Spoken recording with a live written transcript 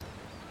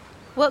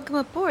Welcome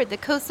aboard the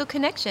Coastal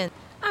Connection.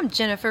 I'm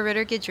Jennifer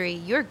Ritter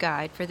Guidry, your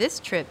guide for this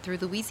trip through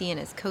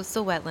Louisiana's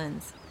coastal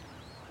wetlands.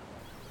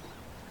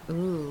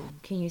 Ooh,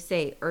 can you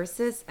say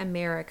Ursus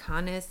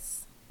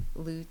americanus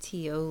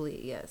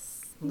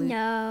luteolus?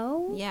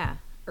 No. Yeah,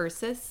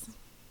 Ursus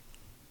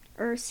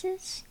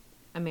Ursus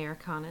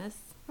americanus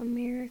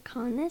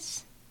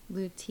americanus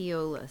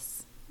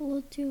luteolus.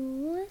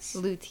 luteolus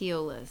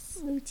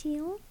Luteolus.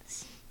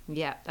 luteolus.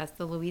 Yeah, that's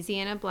the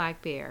Louisiana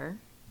black bear,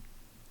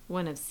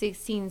 one of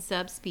 16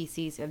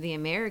 subspecies of the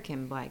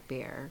American black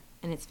bear,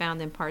 and it's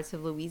found in parts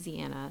of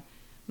Louisiana,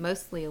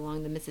 mostly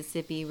along the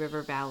Mississippi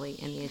River Valley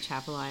and the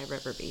Atchafalaya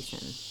River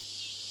Basin.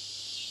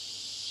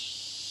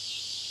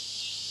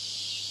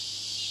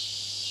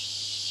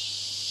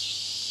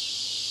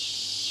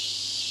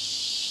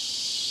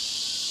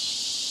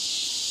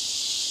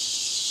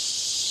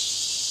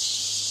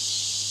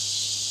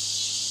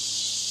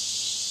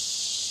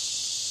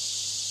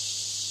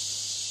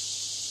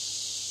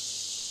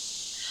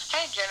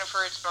 Hey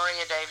Jennifer, it's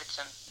Maria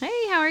Davidson.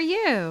 Hey, how are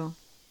you?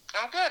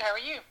 I'm good. How are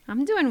you?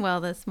 I'm doing well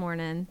this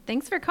morning.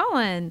 Thanks for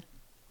calling.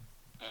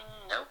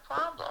 No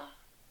problem.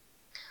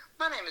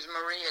 My name is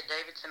Maria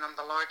Davidson. I'm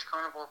the Large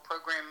Carnivore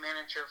Program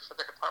Manager for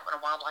the Department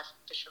of Wildlife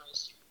and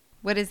Fisheries.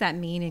 What does that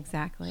mean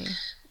exactly?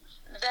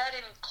 That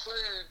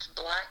includes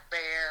black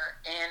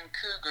bear and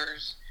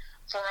cougars.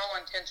 For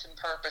all intents and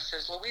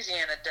purposes,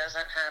 Louisiana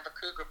doesn't have a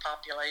cougar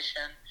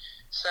population.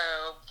 So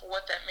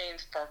what that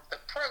means for the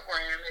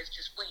program is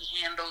just we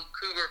handle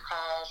cougar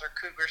calls or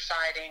cougar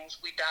sightings.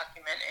 We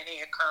document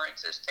any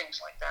occurrences,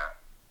 things like that.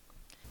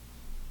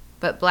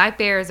 But black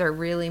bears are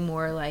really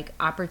more like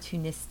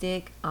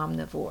opportunistic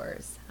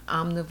omnivores.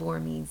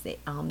 Omnivore means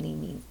omni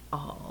means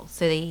all.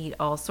 So they eat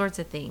all sorts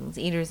of things,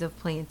 eaters of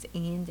plants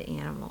and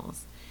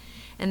animals.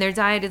 And their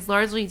diet is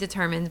largely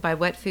determined by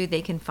what food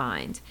they can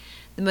find.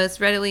 The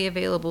most readily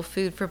available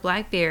food for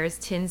black bears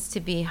tends to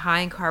be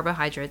high in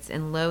carbohydrates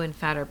and low in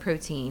fat or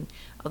protein,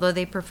 although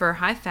they prefer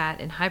high fat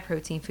and high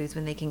protein foods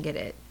when they can get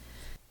it.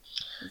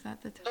 Is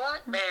that the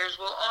Black bears,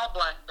 well, all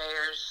black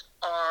bears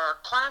are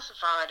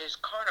classified as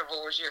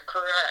carnivores, you're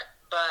correct,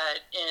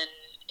 but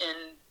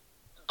in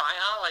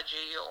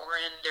biology or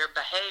in their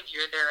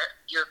behavior,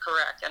 you're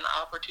correct, an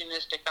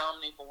opportunistic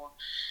omnivore,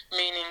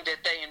 meaning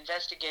that they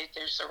investigate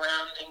their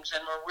surroundings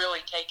and will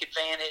really take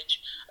advantage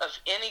of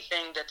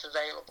anything that's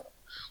available,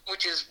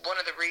 which is one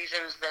of the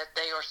reasons that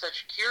they are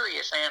such a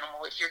curious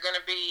animal. If you're going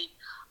to be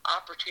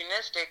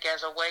opportunistic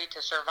as a way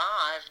to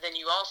survive, then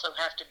you also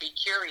have to be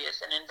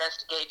curious and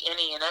investigate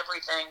any and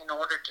everything in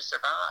order to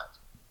survive.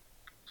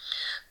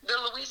 The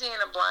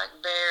Louisiana black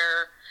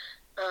bear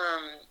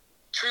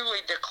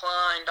truly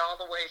declined all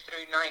the way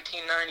through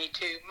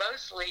 1992,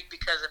 mostly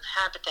because of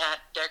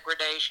habitat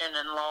degradation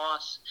and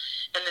loss.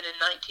 And then in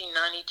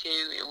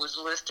 1992, it was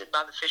listed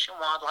by the Fish and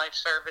Wildlife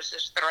Service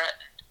as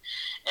threatened.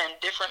 And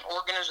different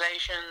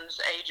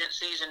organizations,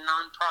 agencies, and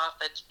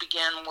nonprofits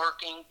began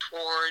working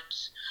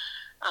towards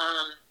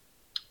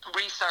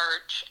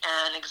research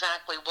and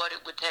exactly what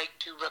it would take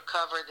to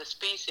recover the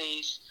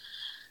species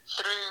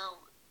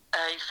through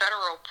a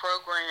federal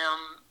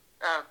program.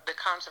 The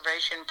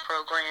conservation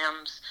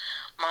programs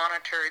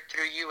monitored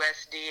through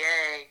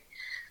USDA,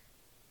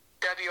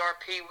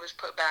 WRP was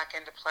put back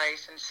into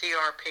place, and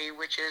CRP,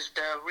 which is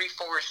the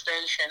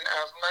reforestation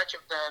of much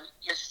of the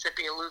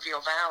Mississippi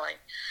Alluvial Valley.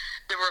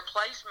 The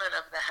replacement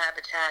of the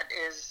habitat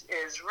is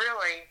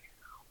really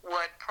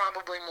what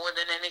probably more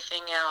than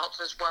anything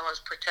else, as well as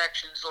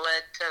protections,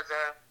 led to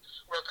the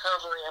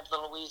recovery of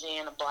the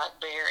Louisiana black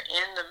bear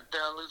in the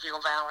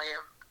alluvial valley,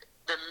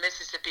 the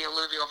Mississippi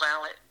Alluvial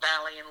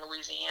Valley in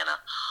Louisiana.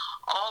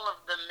 All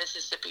of the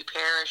Mississippi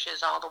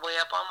parishes, all the way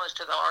up almost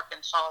to the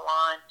Arkansas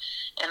line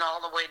and all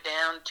the way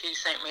down to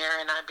St.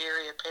 Mary and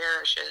Iberia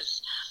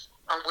parishes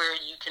are where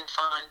you can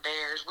find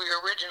bears. We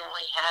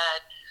originally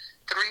had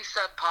 3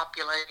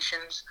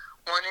 subpopulations,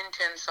 one in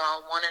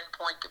Tensas, one in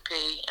Point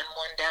Capee, and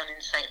one down in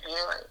St.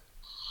 Mary.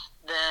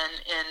 Then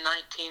in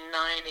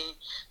 1990,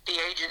 the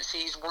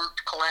agencies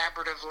worked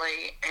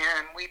collaboratively,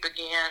 and we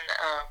began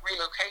a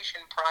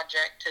relocation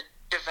project to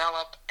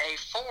develop a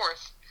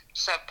 4th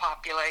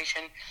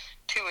subpopulation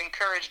to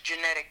encourage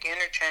genetic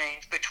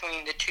interchange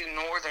between the 2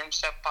 northern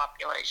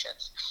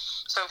subpopulations.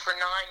 So for 9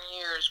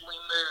 years, we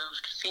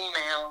moved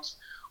females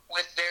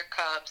with their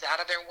cubs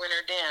out of their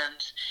winter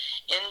dens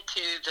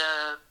into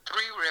the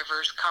Three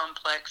Rivers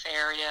complex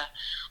area,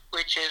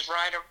 which is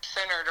right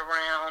centered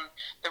around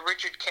the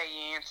Richard K.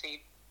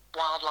 Yancey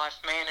Wildlife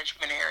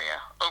Management Area.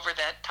 Over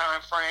that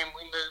time frame,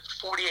 we moved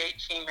 48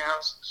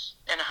 females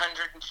and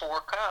 104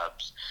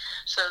 cubs.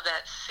 So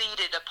that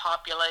seeded a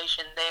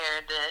population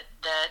there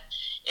that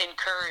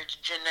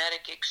encouraged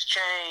genetic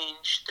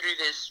exchange through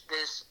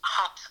this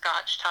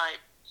hopscotch type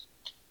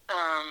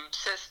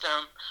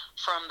system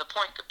from the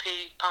Point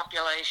Capee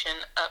population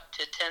up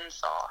to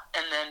Tensas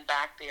and then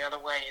back the other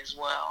way as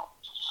well.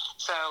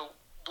 So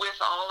with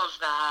all of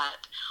that,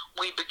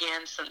 we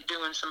began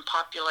doing some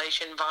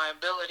population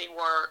viability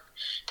work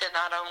to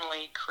not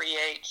only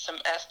create some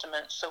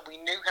estimates so we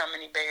knew how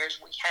many bears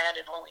we had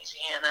in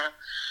Louisiana,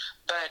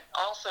 but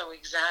also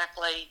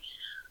exactly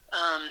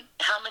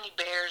how many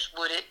bears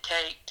would it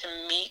take to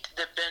meet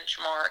the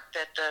benchmark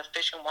that the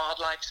Fish and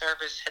Wildlife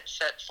Service had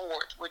set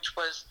forth, which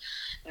was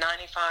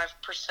 95%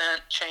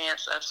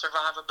 chance of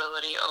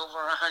survivability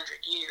over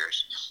 100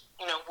 years.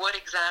 What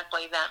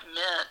exactly that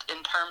meant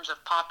in terms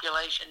of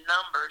population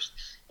numbers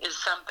is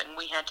something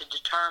we had to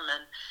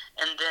determine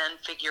and then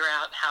figure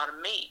out how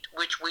to meet,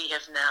 which we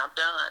have now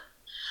done.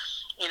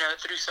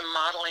 Through some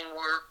modeling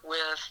work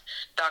with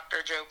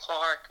Dr. Joe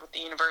Clark with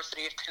the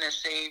University of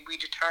Tennessee, we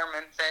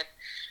determined that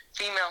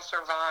female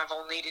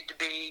survival needed to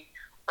be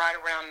right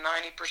around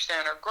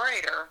 90% or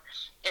greater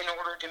in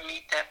order to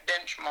meet that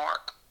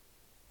benchmark.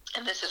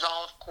 And this is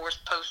all, of course,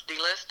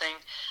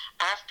 post-delisting.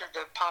 After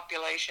the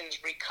populations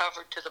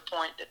recovered to the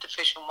point that the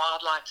Fish and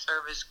Wildlife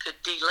Service could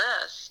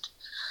delist,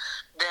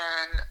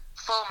 then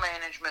full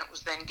management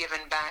was then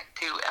given back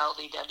to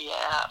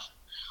LDWF,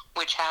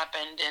 which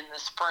happened in the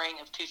spring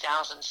of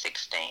 2016.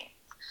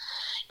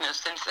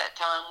 Since that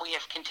time, we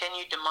have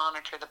continued to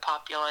monitor the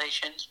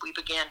populations. We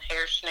began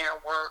hair snare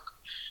work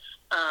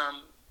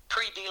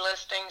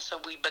pre-delisting, so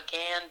we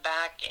began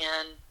back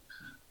in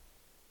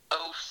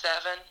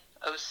 07,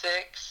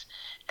 06,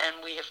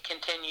 and we have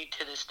continued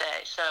to this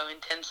day. So in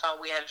Tensas,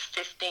 we have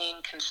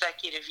 15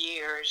 consecutive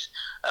years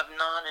of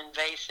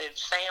non-invasive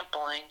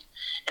sampling,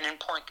 and in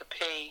Point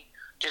Capee,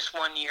 just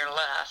 1 year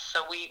less.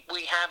 So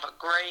we have a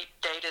great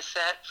data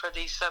set for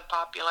these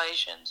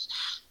subpopulations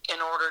in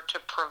order to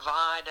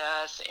provide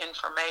us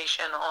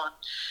information on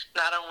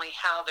not only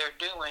how they're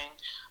doing,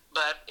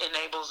 but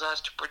enables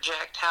us to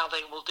project how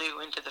they will do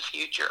into the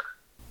future.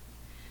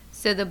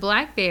 So the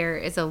black bear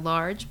is a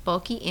large,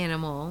 bulky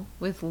animal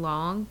with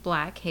long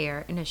black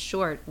hair and a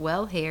short,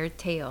 well-haired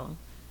tail.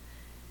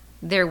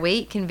 Their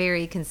weight can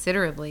vary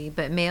considerably,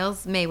 but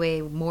males may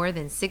weigh more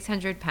than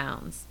 600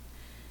 pounds.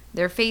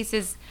 Their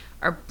faces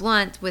are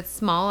blunt with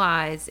small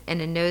eyes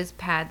and a nose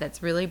pad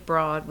that's really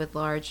broad with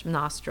large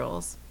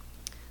nostrils.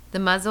 The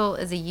muzzle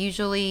is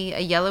usually a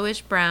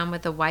yellowish brown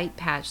with a white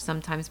patch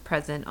sometimes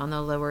present on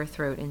the lower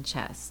throat and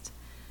chest.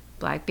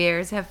 Black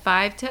bears have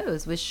 5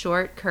 toes with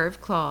short,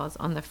 curved claws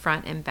on the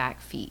front and back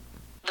feet.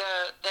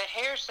 The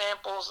hair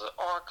samples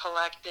are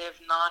collected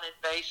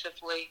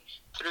non-invasively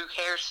through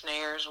hair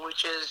snares,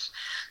 which is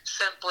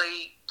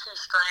simply 2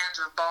 strands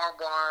of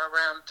barbed wire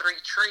around 3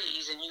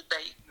 trees, and you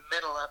bait in the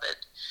middle of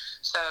it.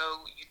 So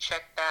you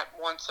check that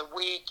once a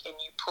week, and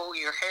you pull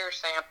your hair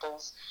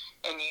samples,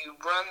 and you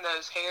run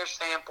those hair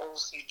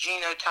samples, you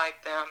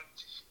genotype them.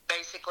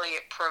 Basically,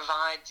 it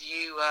provides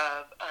you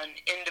an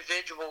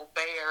individual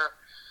bear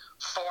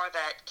for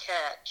that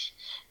catch,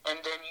 and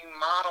then you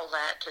model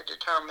that to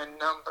determine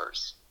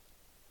numbers.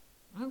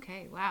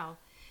 Okay, wow.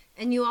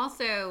 And you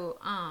also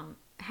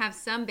have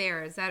some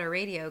bears that are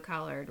radio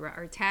collared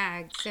or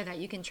tagged so that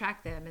you can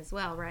track them as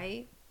well,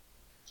 right?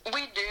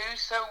 We do.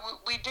 So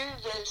we do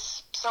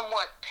this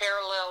somewhat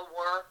parallel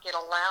work. It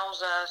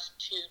allows us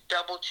to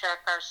double check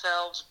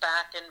ourselves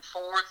back and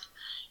forth.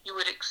 You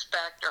would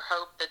expect or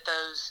hope that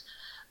those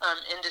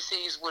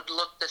indices would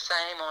look the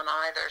same on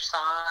either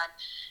side.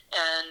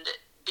 And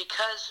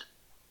because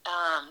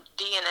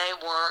DNA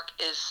work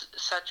is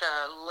such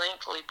a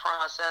lengthy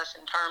process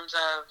in terms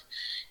of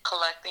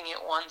collecting it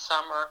one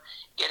summer,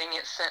 getting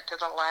it sent to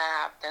the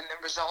lab, then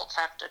the results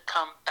have to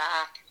come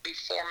back, be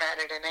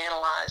formatted and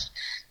analyzed.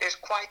 There's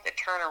quite the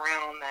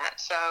turnaround on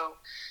that.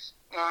 So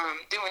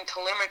doing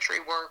telemetry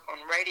work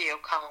on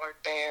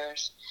radio-collared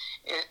bears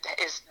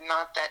is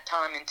not that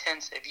time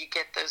intensive. You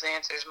get those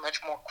answers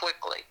much more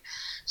quickly.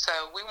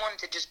 So we wanted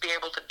to just be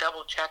able to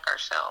double check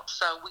ourselves.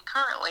 So we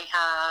currently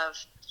have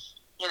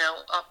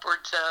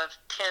upwards of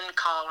 10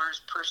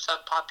 collars per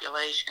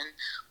subpopulation.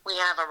 We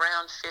have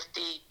around 50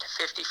 to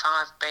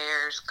 55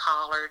 bears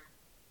collared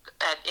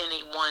at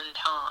any one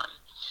time.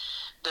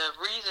 The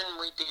reason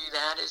we do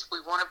that is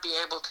we want to be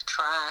able to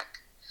track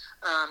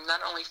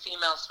not only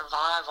female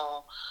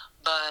survival,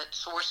 but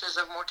sources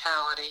of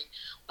mortality.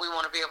 We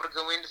want to be able to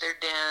go into their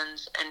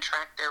dens and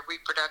track their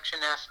reproduction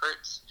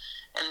efforts,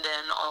 and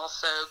then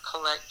also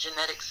collect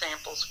genetic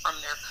samples from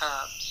their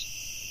cubs.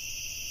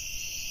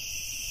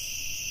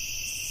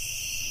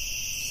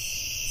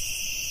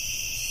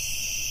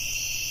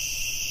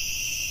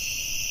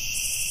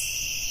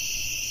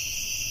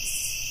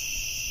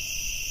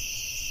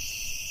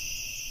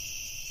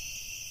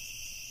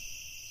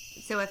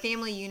 So a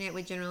family unit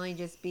would generally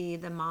just be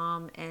the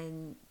mom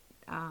and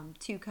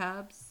 2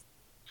 cubs?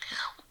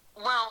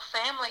 Well,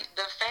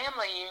 the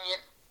family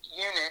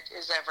unit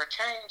is ever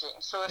changing.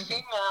 So a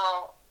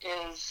female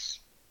is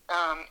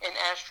in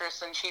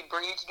estrus, and she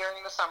breeds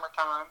during the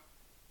summertime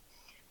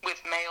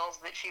with males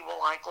that she will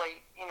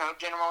likely,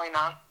 generally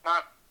not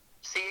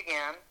see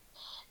again.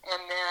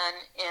 And then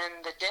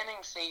in the denning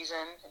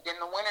season, in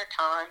the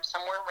wintertime,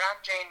 somewhere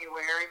around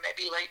January,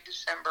 maybe late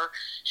December,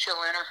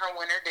 she'll enter her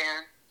winter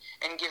den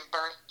and give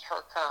birth to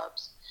her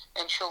cubs.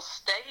 And she'll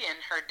stay in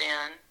her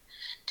den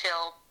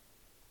till,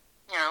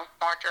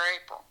 March or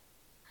April.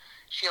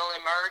 She'll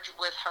emerge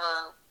with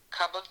her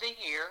cub of the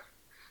year,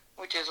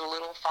 which is a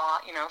little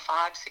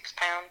 5-6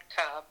 pound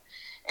cub,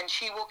 and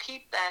she will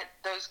keep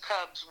those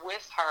cubs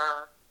with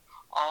her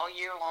all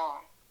year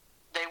long.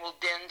 They will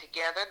den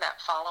together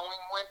that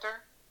following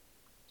winter,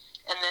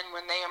 and then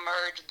when they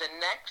emerge the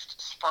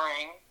next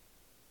spring,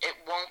 it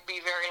won't be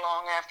very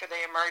long after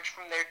they emerge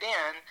from their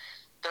den,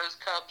 those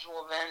cubs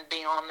will then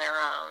be on their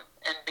own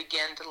and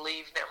begin to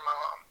leave their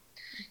mom.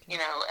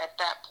 Okay. At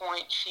that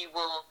point, she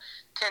will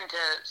tend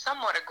to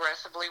somewhat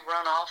aggressively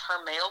run off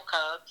her male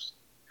cubs.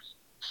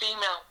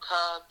 Female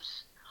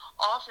cubs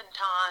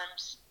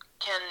oftentimes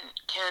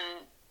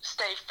can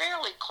stay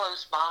fairly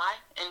close by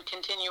and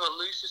continue a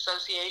loose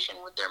association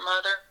with their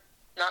mother,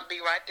 not be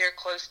right there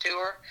close to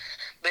her,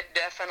 but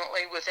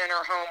definitely within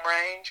her home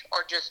range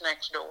or just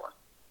next door.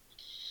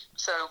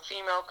 So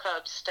female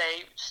cubs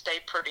stay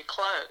pretty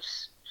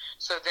close.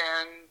 So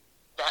then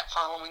that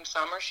following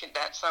summer,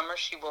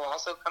 she will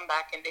also come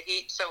back into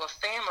heat. So a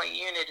family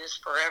unit is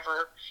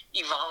forever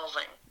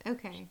evolving.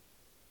 Okay.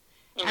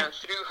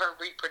 Through her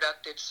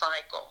reproductive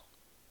cycle.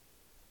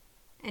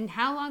 And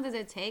how long does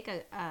it take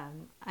a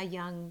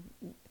young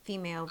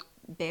female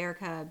bear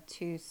cub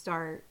to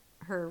start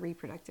her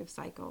reproductive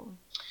cycle?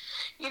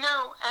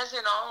 As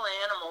in all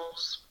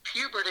animals,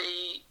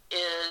 puberty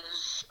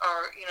is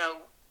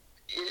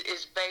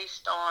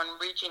based on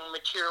reaching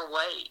mature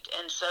weight,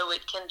 and so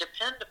it can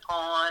depend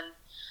upon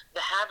the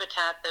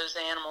habitat those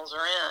animals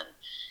are in.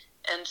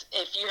 And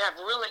if you have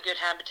really good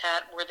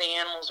habitat where the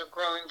animals are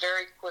growing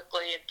very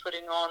quickly and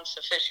putting on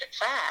sufficient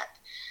fat,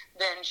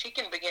 then she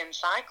can begin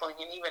cycling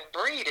and even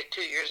breed at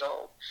 2 years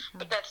old.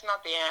 But that's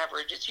not the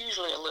average. It's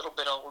usually a little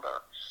bit older.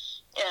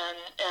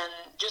 And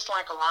just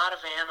like a lot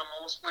of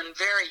animals, when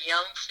very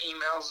young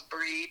females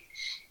breed,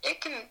 it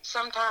can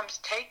sometimes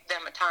take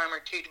them a time or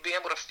two to be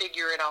able to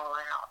figure it all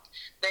out.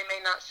 They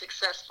may not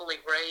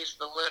successfully raise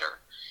the litter.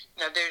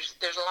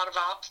 There's a lot of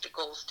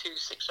obstacles to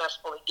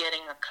successfully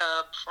getting a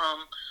cub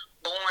from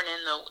born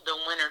in the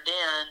winter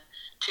den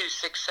to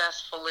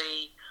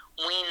successfully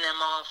wean them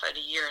off at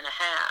 1.5 years.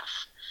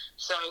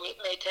 So it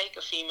may take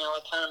a female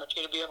a time or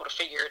two to be able to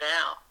figure it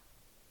out.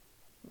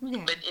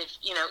 Yeah. But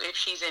if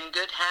she's in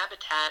good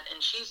habitat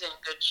and she's in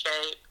good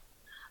shape,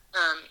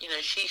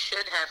 she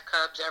should have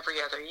cubs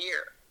every other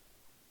year.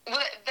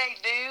 Well, they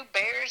do.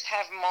 Bears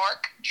have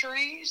mark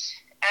trees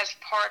as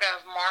part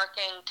of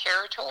marking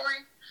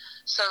territory.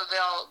 So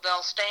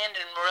they'll stand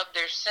and rub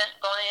their scent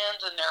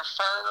glands and their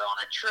fur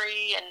on a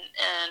tree, and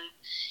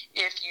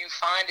if you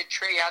find a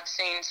tree, I've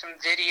seen some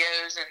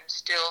videos and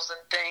stills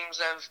and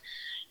things of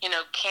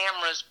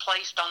cameras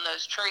placed on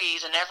those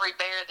trees, and every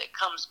bear that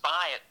comes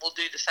by it will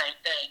do the same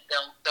thing.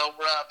 They'll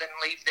rub and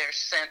leave their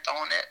scent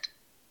on it.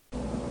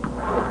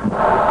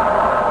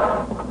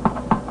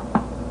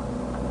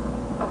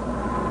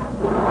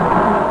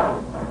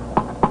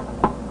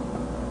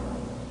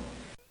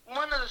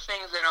 One of the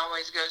things that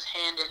always goes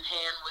hand in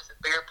hand with the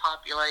bear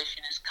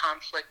population is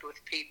conflict with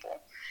people.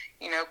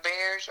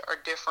 Bears are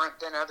different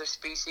than other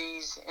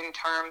species in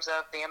terms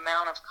of the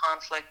amount of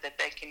conflict that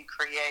they can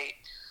create,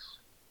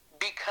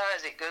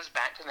 because it goes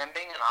back to them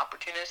being an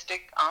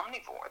opportunistic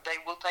omnivore. They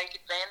will take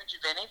advantage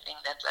of anything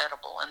that's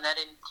edible, and that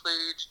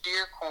includes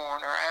deer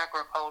corn or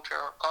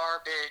agriculture or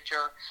garbage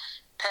or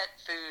pet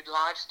food,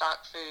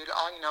 livestock food,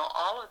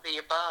 all of the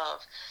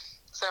above.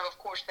 So, of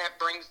course, that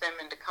brings them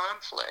into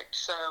conflict.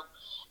 So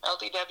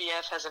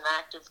LDWF has an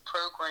active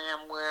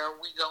program where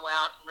we go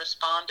out and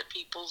respond to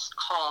people's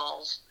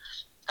calls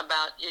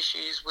about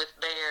issues with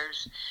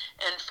bears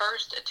and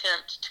first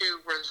attempt to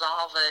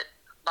resolve it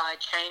by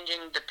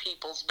changing the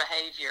people's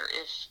behavior.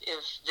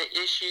 If the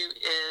issue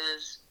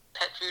is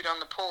pet food on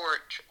the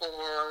porch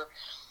or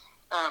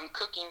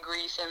cooking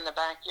grease in the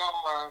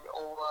backyard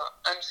or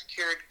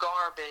unsecured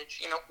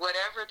garbage,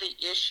 whatever the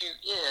issue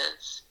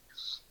is,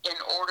 in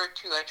order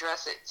to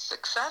address it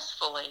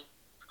successfully,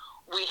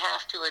 we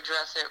have to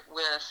address it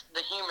with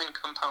the human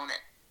component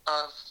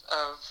of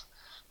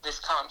this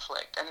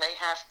conflict, and they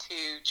have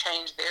to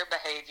change their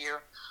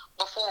behavior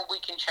before we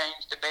can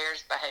change the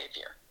bear's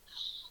behavior.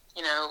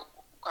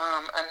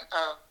 An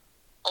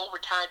old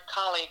retired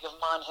colleague of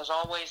mine has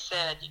always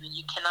said,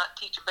 you cannot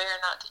teach a bear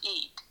not to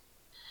eat.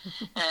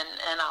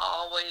 and I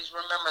always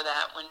remember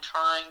that when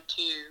trying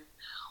to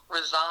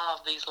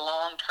resolve these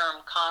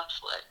long-term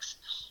conflicts.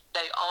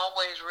 They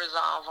always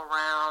resolve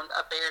around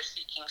a bear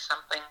seeking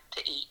something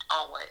to eat,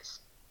 always.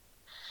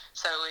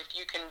 So if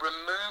you can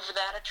remove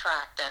that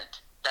attractant,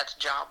 that's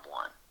job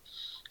one.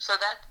 So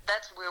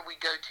that's where we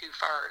go to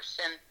first.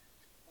 And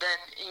then,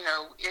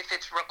 if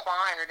it's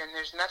required and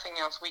there's nothing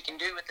else we can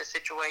do with the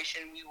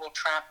situation, we will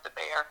trap the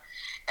bear.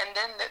 And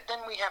then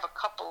we have a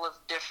couple of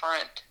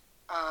different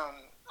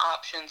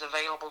options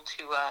available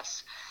to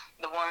us.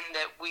 The one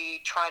that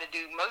we try to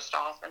do most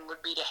often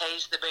would be to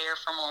haze the bear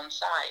from on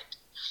site.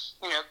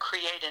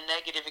 Create a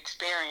negative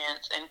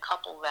experience and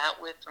couple that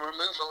with the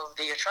removal of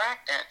the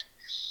attractant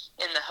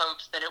in the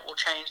hopes that it will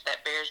change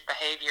that bear's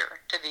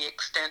behavior to the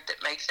extent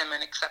that makes him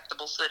an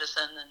acceptable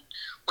citizen and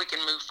we can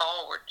move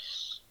forward.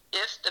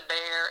 if the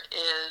bear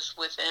is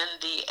within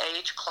the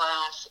age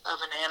class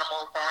of an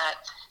animal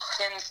that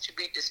tends to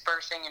be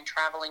dispersing and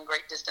traveling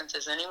great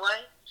distances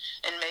anyway,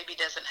 and maybe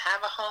doesn't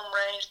have a home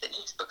range that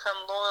he's become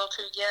loyal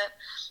to yet,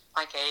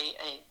 like a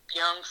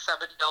young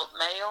subadult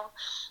male,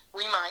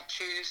 we might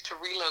choose to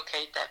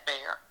relocate that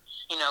bear,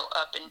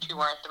 up into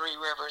our Three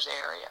Rivers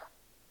area.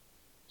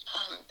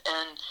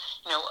 And,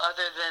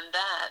 other than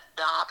that,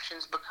 the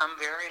options become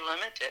very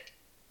limited.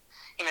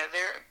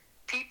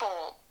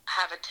 People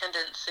have a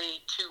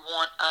tendency to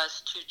want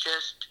us to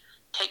just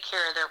take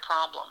care of their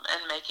problem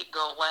and make it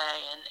go away.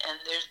 And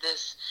there's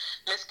this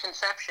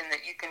misconception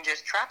that you can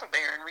just trap a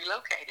bear and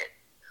relocate it,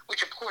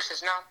 which of course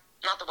is not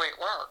the way it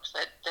works.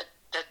 That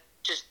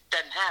just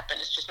doesn't happen.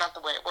 It's just not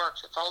the way it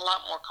works. It's a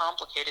lot more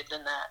complicated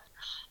than that.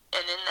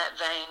 And in that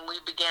vein,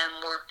 we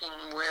began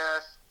working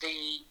with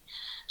the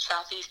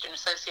Southeastern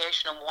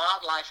Association of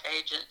Wildlife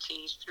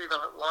Agencies through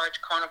the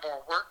Large Carnivore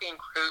Working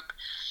Group,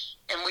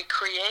 and we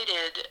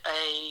created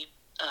a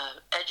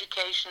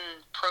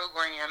education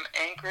program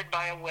anchored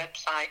by a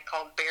website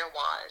called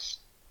BearWise.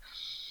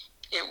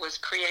 It was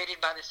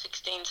created by the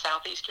 16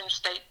 Southeastern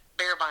state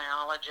bear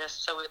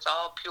biologists, so it's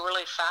all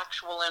purely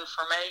factual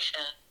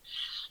information,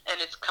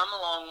 and it's come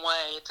a long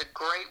way. It's a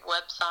great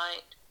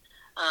website.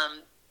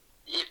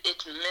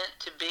 It's meant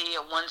to be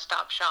a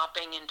one-stop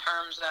shopping in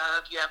terms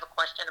of you have a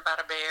question about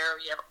a bear,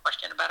 you have a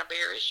question about a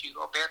bear issue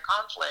or bear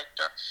conflict,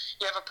 or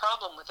you have a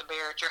problem with a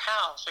bear at your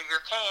house or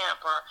your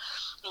camp, or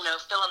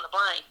fill in the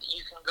blank.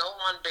 You can go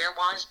on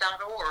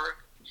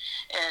bearwise.org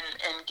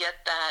and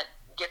get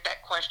that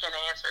question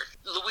answered.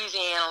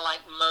 Louisiana,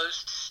 like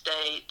most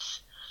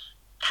states,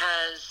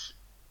 has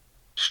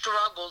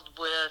struggled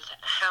with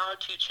how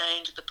to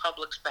change the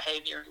public's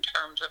behavior in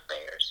terms of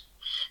bears.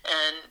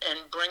 And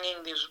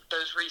bringing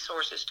those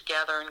resources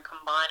together and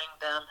combining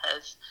them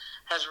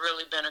has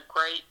really been a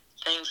great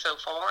thing so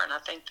far, and I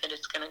think that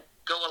it's going to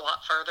go a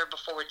lot further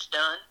before it's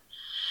done.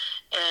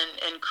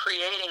 And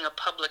creating a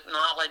public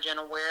knowledge and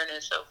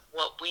awareness of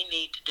what we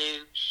need to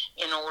do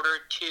in order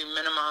to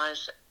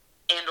minimize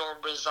and or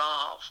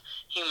resolve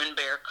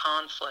human-bear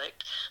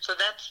conflict. So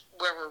that's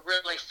where we're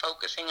really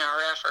focusing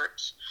our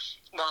efforts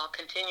while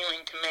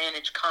continuing to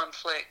manage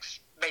conflicts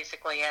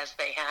basically as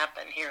they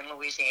happen here in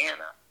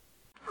Louisiana.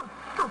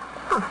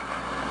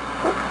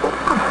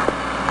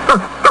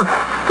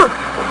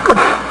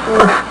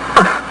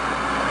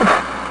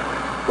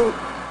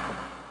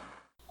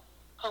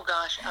 Oh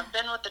gosh, I've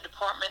been with the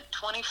department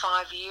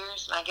 25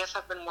 years, and I guess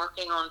I've been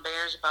working on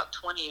bears about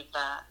 20 of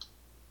that.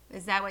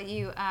 Is that what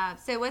you,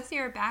 so what's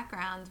your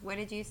background? What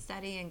did you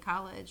study in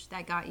college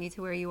that got you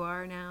to where you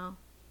are now?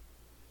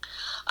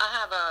 I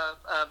have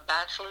a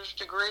bachelor's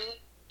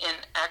degree in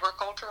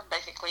agriculture,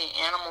 basically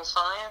animal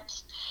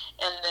science,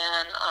 and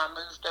then I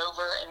moved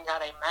over and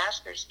got a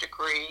master's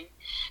degree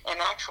and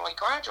actually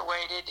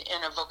graduated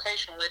in a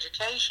vocational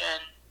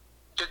education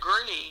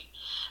degree,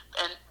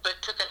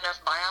 but took enough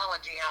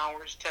biology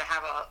hours to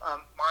have a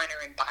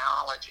minor in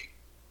biology.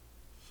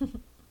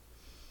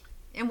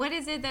 And what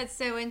is it that's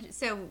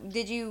so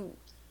did you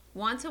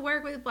want to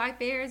work with black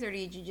bears, or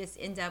did you just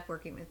end up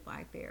working with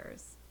black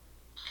bears?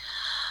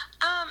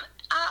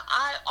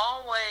 I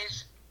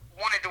always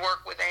wanted to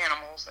work with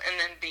animals, and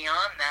then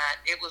beyond that,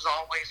 it was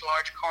always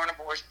large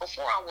carnivores.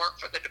 Before I worked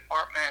for the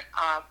department,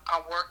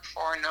 I worked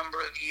for a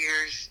number of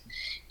years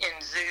in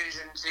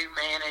zoos and zoo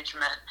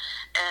management,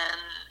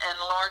 and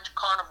large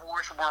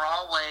carnivores were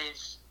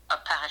always a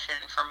passion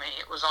for me.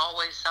 It was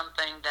always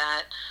something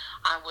that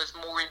I was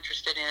more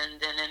interested in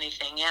than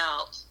anything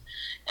else.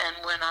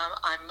 And when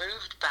I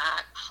moved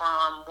back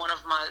from one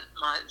of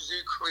my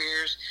zoo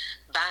careers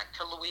back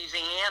to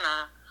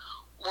Louisiana,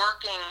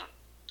 working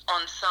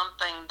on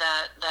something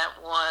that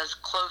was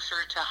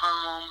closer to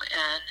home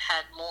and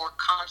had more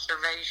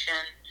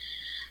conservation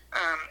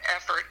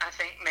effort, I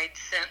think made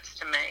sense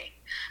to me.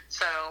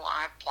 So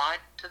I applied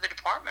to the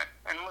department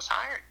and was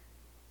hired.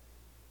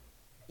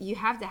 You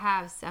have to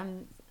have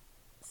some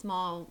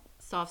small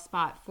soft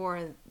spot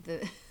for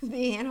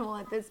the animal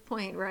at this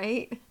point,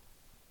 right?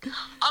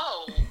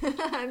 Oh.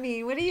 I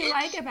mean, what do you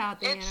like about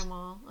the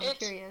animal? I'm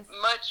curious.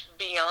 It's much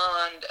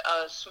beyond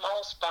a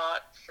small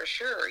spot for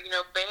sure.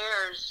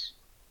 Bears,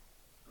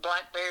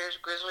 black bears,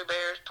 grizzly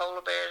bears,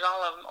 polar bears,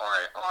 all of them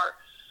are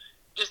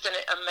just an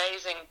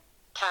amazing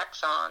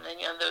taxon.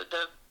 And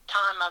the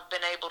time I've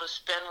been able to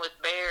spend with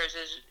bears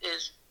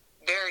is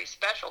very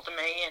special to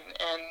me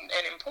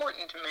and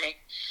important to me,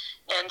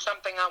 and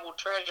something I will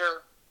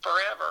treasure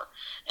forever.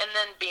 And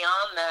then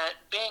beyond that,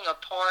 being a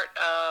part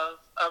of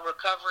a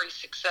recovery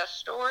success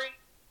story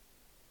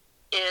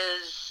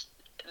is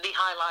the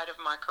highlight of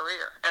my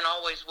career and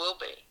always will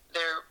be.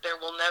 There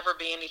will never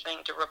be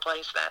anything to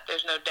replace that.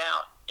 There's no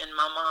doubt in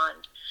my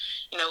mind.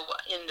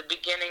 In the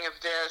beginning of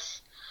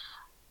this,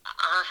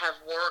 I have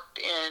worked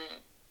in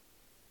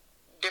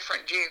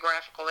different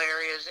geographical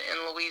areas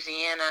in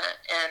Louisiana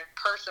and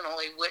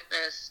personally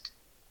witnessed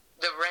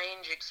the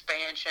range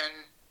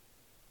expansion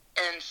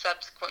and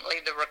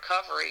subsequently the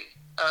recovery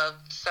of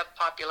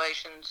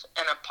subpopulations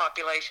and a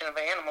population of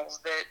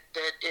animals that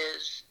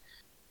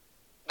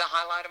the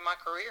highlight of my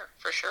career,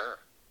 for sure.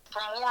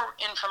 For more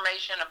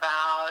information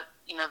about,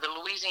 the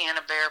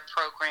Louisiana Bear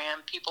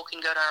Program, people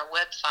can go to our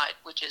website,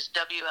 which is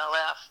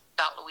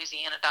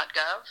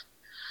wlf.louisiana.gov.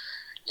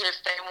 If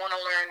they want to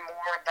learn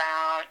more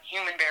about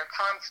human-bear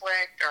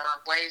conflict or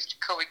ways to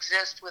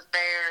coexist with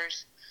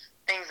bears,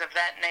 things of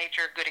that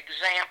nature, good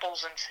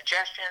examples and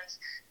suggestions,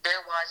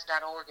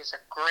 bearwise.org is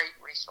a great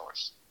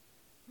resource.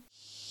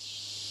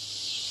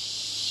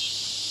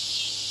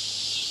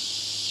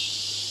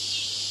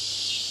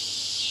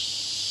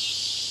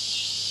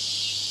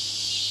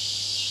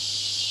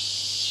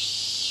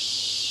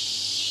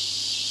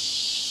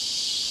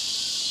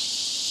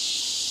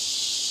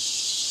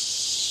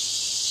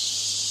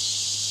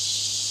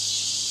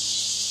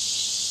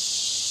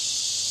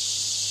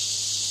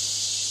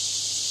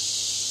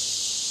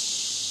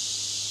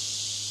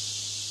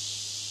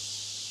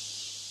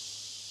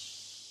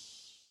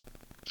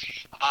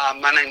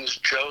 My name is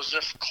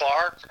Joseph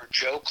Clark, or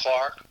Joe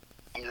Clark.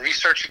 I'm a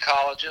research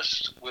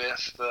ecologist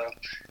with the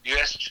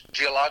U.S.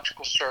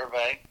 Geological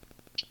Survey.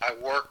 I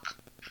work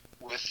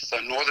with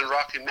the Northern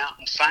Rocky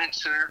Mountain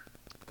Science Center.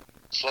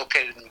 It's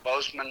located in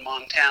Bozeman,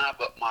 Montana,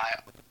 but my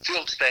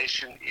field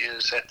station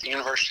is at the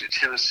University of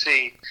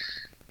Tennessee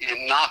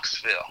in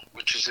Knoxville,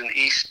 which is in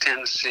East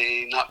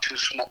Tennessee, not too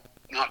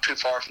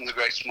far from the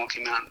Great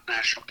Smoky Mountain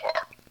National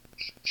Park.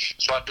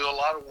 So I do a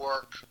lot of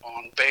work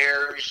on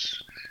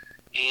bears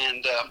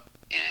and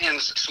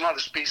some other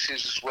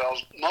species as well,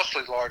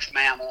 mostly large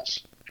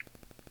mammals.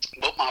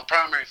 But my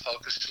primary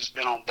focus has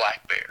been on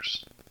black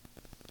bears.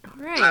 All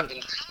right. I've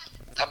been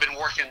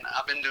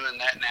doing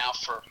that now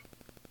for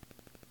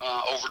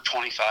over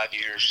 25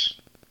 years,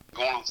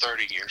 going on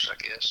 30 years, I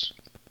guess.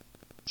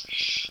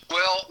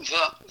 Well,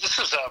 this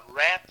is a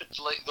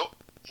rapidly the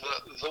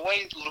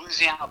way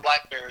Louisiana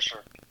black bears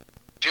are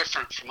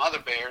different from other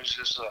bears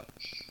is a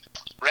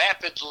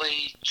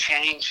rapidly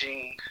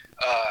changing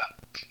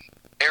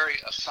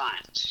area of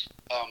science.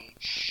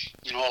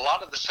 A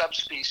lot of the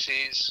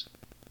subspecies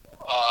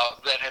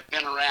that have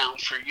been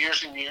around for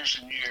years and years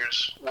and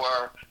years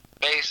were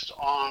based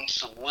on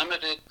some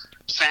limited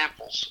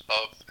samples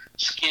of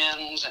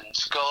skins and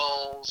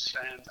skulls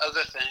and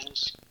other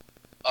things.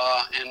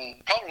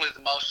 And probably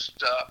the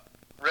most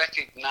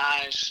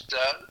recognized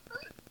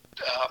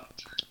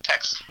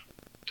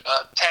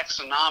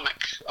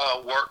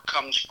taxonomic work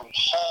comes from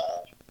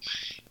Hall,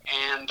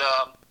 and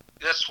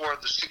that's where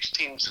the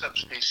 16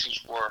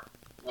 subspecies were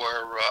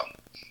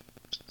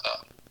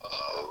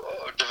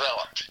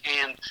developed.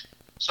 And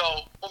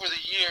so over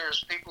the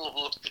years, people have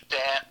looked at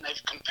that, and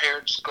they've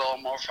compared skull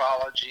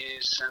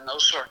morphologies and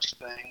those sorts of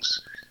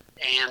things,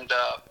 and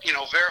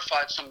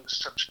verified some of the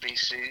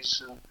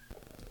subspecies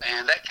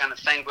and that kind of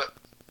thing. But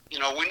we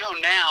know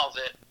now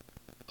that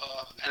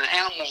an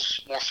animal's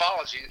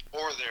morphology,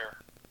 or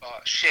their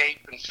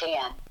shape and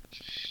form,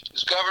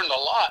 is governed a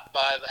lot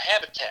by the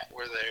habitat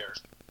where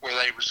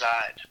they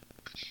reside.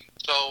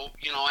 So,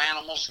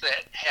 animals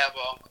that have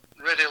a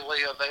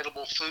readily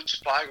available food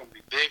supply are going to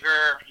be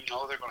bigger.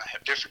 They're going to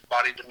have different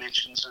body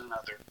dimensions than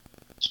other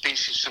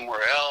species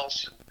somewhere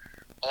else. And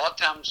a lot of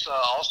times,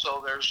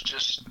 also, there's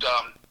just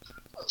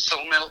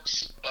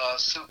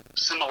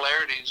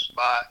similarities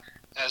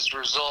as a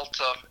result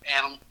of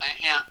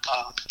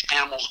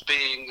animals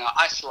being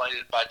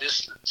isolated by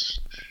distance.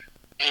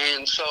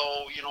 And so,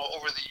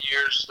 over the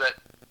years that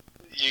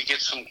you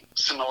get some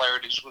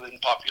similarities within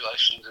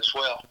populations as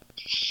well.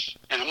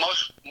 And a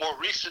more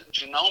recent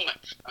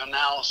genomic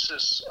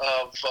analysis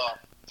of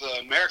the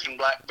American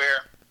black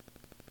bear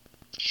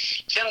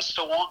tends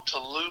to want to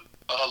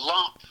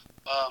lump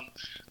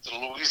the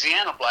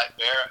Louisiana black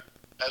bear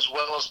as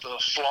well as the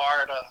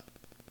Florida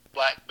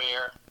black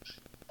bear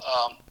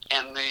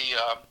and the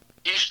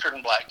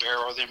eastern black bear,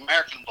 or the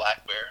American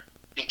black bear,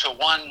 into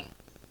one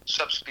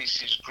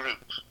subspecies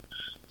group.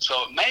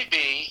 So it may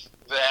be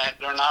that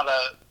they're not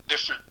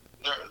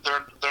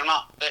they're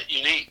not that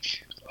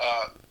unique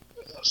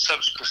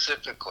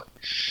subspecifically.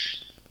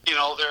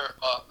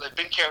 They've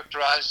been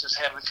characterized as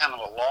having kind of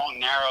a long,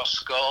 narrow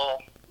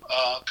skull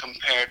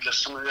compared to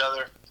some of the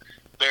other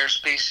bear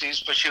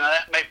species, but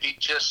that may be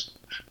just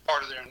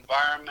part of their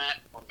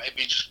environment, or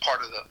maybe just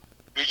part of the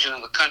region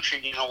of the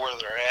country, where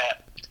they're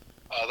at.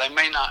 They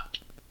may not,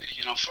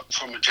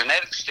 from a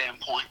genetic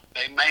standpoint,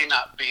 they may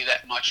not be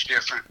that much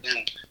different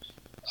than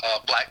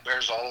black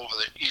bears all over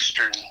the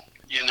eastern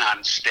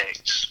United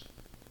States.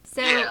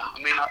 So, yeah,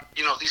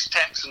 these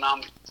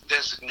taxonomic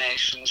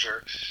designations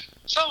are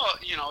it's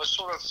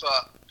sort of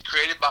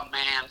created by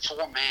man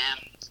for man.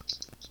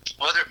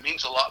 Whether it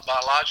means a lot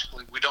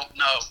biologically, we don't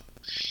know.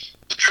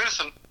 The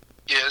truth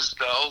is,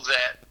 though,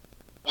 that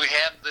we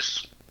have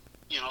this,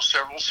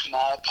 several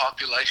small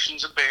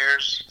populations of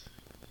bears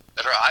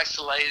that are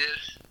isolated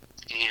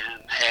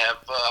and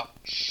have,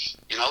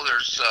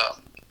 there's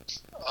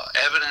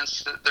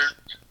evidence that there's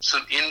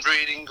some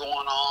inbreeding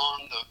going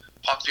on. The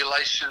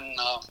population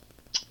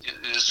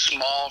is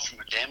small from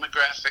a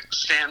demographic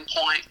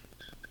standpoint.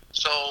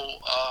 So,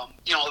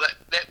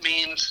 that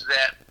means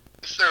that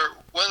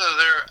whether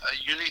they're a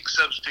unique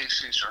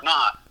subspecies or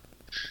not,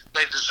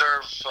 they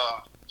deserve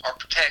our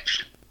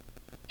protection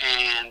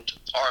and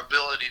our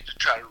ability to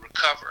try to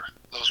recover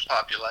those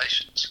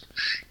populations.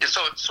 And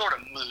so it's sort of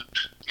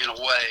moot in a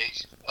way,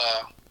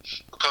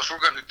 because we're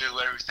going to do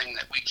everything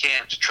that we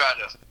can to try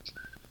to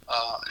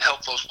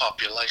help those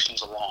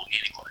populations along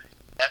anyway.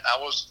 I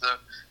was the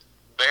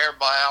bear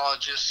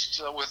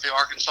biologist with the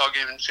Arkansas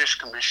Game and Fish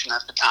Commission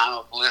at the time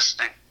of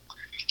listing.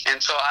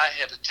 And so I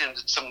had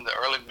attended some of the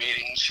early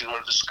meetings, to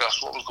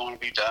discuss what was going to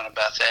be done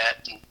about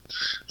that and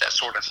that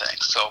sort of thing.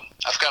 So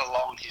I've got a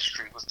long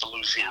history with the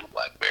Louisiana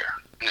black bear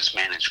and its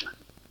management.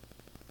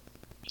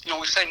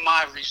 We say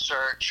my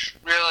research.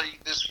 Really,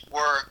 this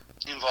work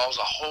involves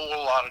a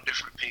whole lot of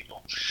different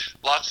people.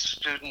 Lots of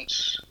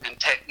students and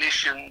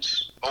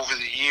technicians over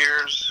the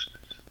years.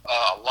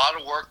 A lot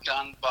of work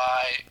done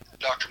by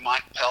Dr.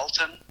 Mike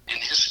Pelton and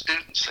his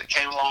students that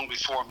came along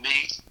before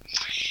me.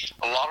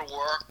 A lot of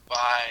work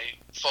by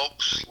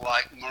folks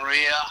like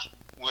Maria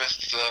with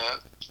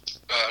the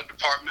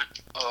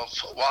Department of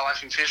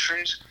Wildlife and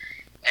Fisheries,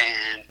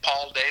 and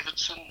Paul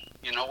Davidson,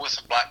 with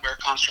the Black Bear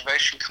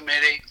Conservation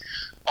Committee.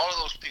 All of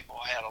those people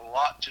had a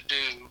lot to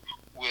do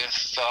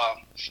with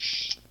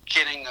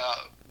getting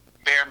a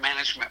bear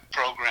management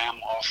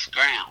program off the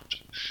ground.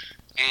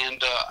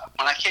 And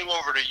when I came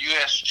over to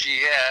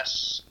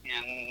USGS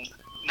in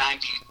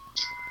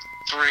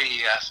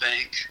 93, I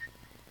think,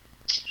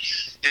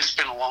 it's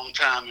been a long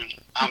time, and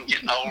I'm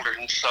getting older,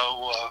 and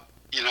so,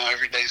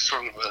 every day is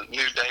sort of a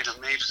new day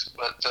to me,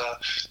 but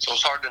so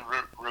it's hard to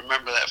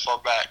remember that far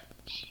back.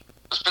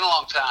 It's been a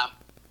long time,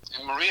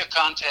 and Maria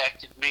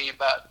contacted me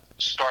about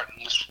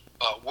starting this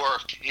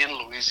work in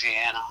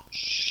Louisiana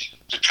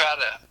to try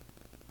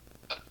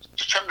to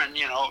determine,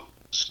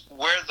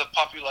 where the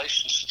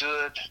population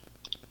stood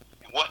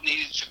and what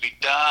needed to be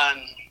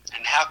done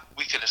and how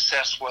we could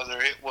assess whether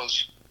it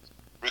was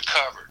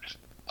recovered.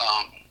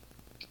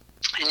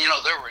 And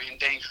there were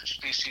endangered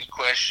species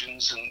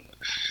questions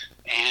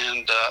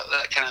and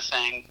that kind of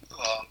thing.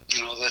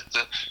 That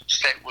the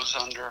state was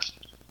under,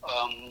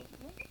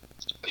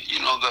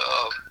 the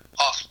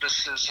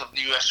auspices of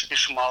the U.S.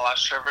 Fish and Wildlife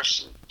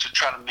Service to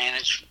try to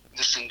manage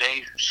this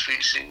endangered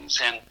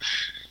species, and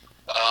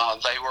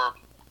they were,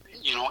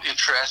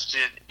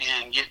 interested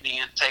in getting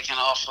it taken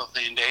off of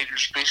the endangered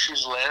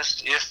species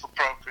list if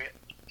appropriate.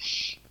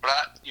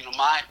 But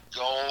my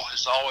goal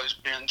has always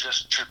been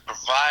just to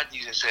provide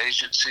these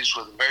agencies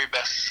with the very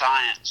best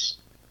science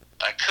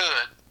I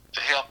could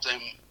to help them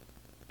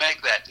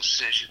make that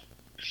decision.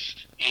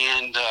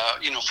 And,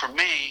 for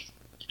me,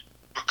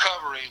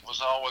 recovery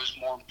was always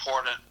more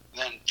important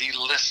than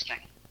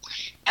delisting.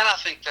 And I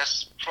think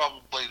that's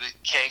probably the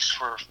case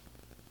for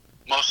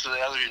most of the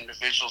other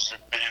individuals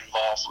that have been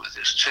involved with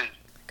this, too.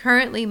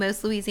 Currently,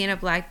 most Louisiana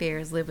black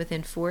bears live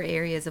within 4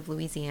 areas of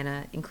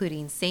Louisiana,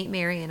 including St.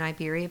 Mary and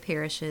Iberia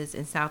parishes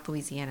in South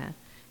Louisiana,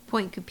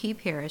 Point Coupee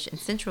Parish in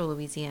Central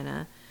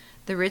Louisiana,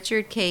 the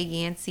Richard K.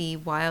 Yancey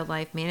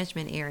Wildlife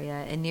Management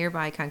Area in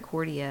nearby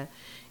Concordia,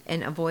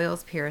 and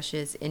Avoyelles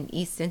parishes in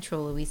East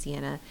Central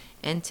Louisiana,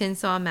 and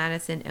Tensas,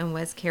 Madison, and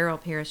West Carroll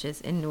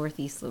parishes in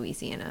Northeast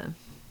Louisiana.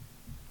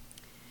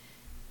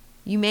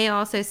 You may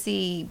also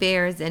see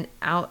bears in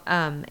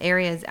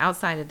areas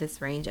outside of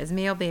this range, as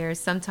male bears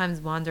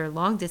sometimes wander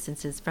long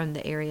distances from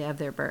the area of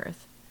their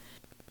birth.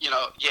 It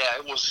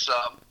was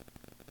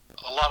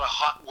a lot of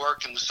hot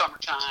work in the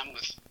summertime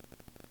with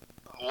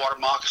water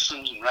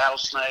moccasins and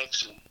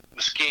rattlesnakes and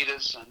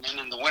mosquitoes, and then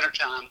in the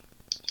wintertime,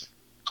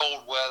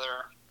 cold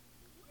weather.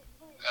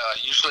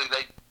 Usually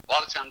a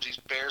lot of times these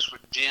bears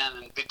would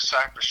den in big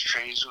cypress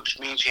trees, which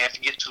means you have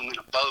to get to them in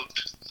a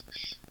boat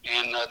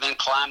and then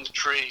climb the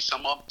tree.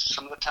 Some of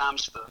the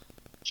times the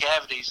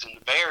cavities and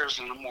the bears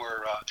in them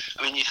were,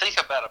 you think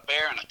about a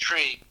bear in a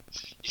tree,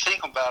 you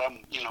think about them,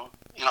 in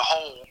a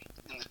hole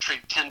in the tree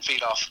 10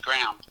 feet off the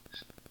ground.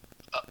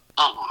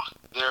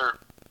 They're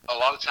a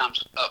lot of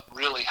times up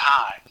really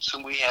high.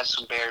 So we had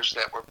some bears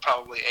that were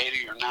probably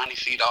 80 or 90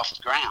 feet off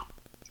the ground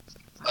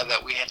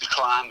that we had to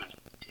climb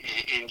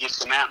and get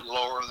them out and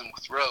lower them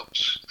with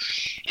ropes.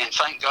 And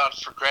thank God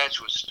for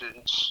graduate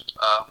students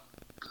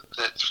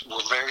that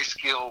were very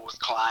skilled with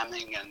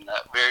climbing and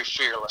very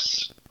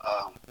fearless.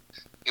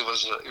 It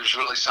was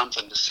really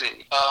something to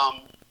see.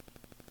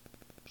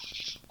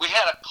 We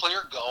had a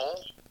clear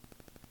goal.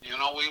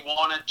 We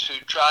wanted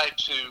to try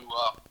to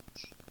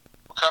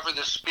recover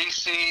the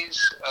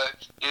species.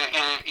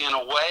 In a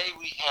way,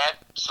 we had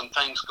some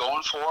things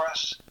going for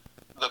us.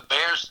 The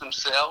bears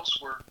themselves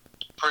were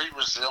pretty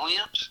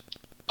resilient.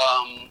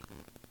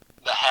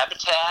 The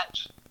habitat,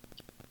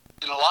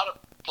 in a lot of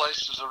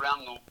places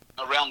around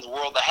the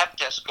world, the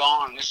habitat's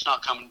gone and it's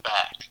not coming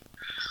back.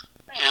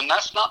 And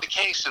that's not the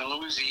case in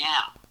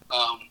Louisiana.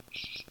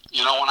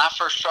 When I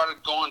first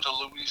started going to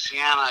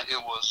Louisiana,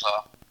 it was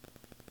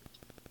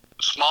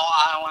small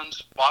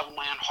islands,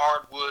 bottomland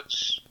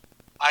hardwoods,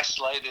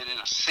 isolated in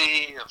a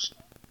sea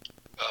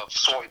of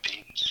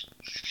soybeans.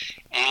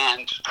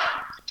 And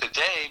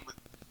today,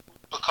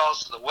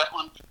 because of the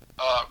wetland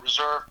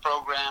reserve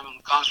program and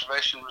the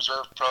conservation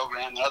reserve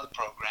program and other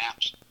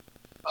programs,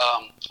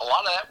 a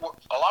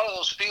lot of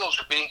those fields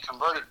are being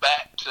converted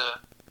back to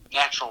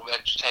natural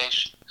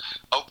vegetation.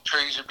 Oak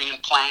trees are being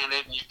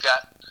planted, and you've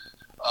got,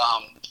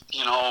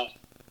 you know,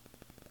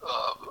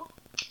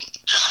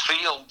 just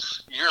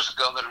fields years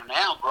ago that are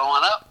now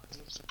growing up,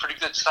 pretty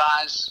good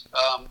size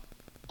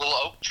little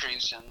oak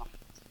trees in them.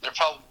 They're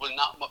probably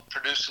not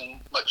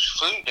producing much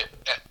food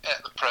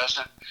at the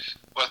present,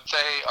 but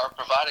they are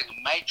providing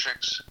a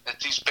matrix that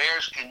these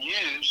bears can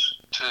use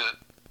to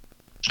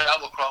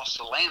travel across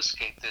the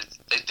landscape that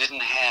they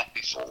didn't have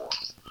before.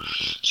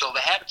 So the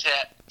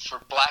habitat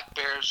for black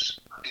bears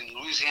in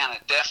Louisiana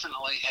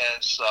definitely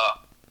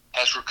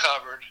has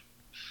recovered.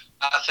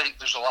 I think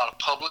there's a lot of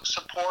public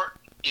support.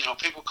 You know,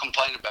 people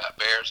complain about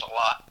bears a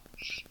lot,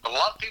 but a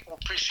lot of people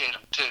appreciate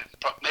them too.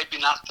 Maybe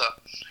not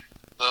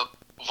the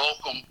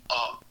vocal,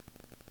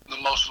 the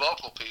most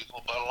vocal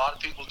people, but a lot of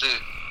people do.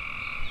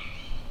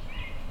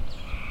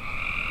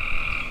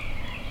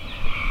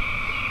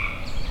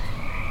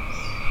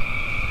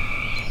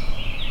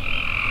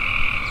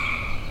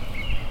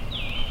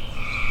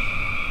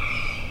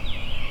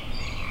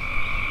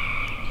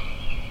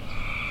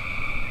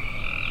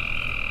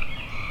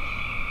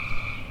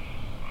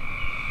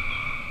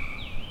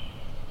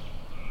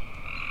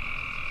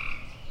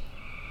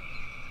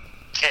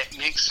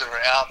 Techniques that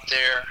are out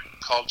there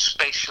called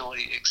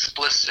spatially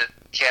explicit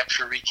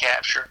capture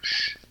recapture,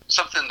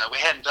 something that we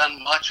hadn't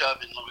done much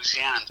of in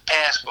Louisiana in the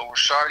past, but we're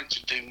starting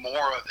to do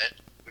more of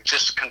it. We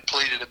just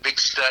completed a big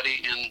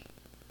study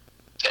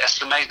to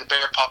estimate the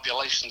bear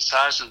population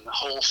size in the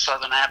whole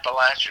southern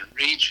Appalachian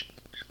region,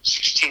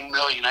 16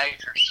 million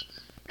acres,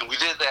 and we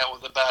did that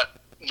with about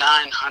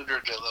 900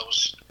 of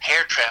those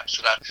hair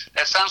traps.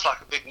 That sounds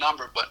like a big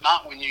number, but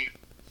not when you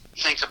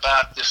think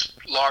about this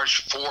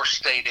large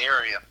 4-state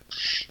area.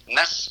 And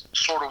that's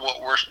sort of what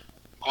we're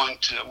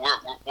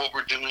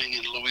doing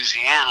in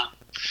Louisiana,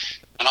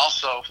 and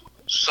also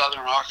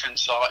southern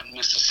Arkansas and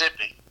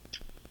Mississippi,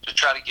 to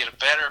try to get a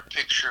better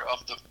picture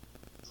of the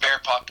bear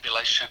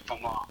population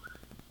from a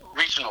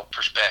regional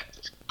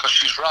perspective. Because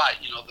she's right,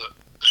 you know,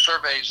 the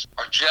surveys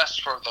are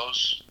just for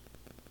those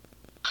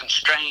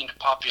constrained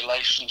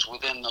populations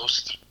within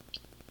those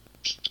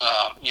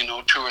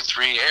 2 or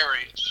 3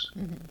 areas.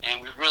 Mm-hmm.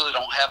 And we really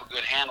don't have a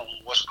good handle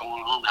on what's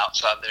going on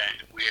outside there.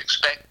 And we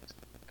expect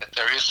that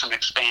there is some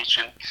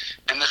expansion,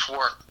 and this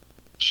work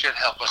should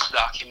help us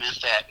document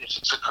that if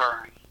it's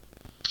occurring.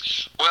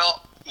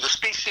 Well, the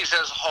species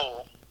as a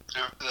whole,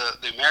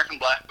 the American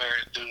black bear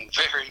is doing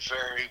very,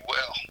 very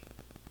well.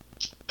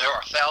 There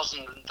are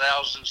thousands and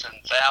thousands and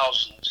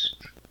thousands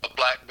of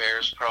black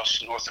bears across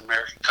the North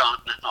American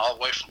continent, all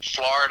the way from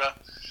Florida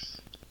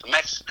to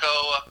Mexico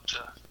up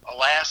to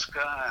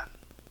Alaska,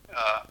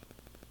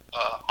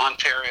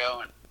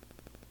 Ontario,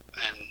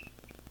 and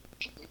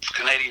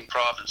Canadian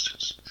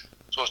provinces.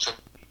 So it's a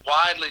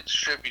widely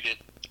distributed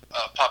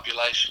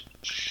population.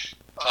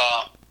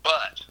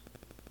 But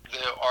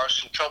there are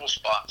some trouble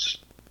spots.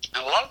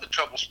 And a lot of the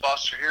trouble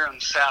spots are here in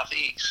the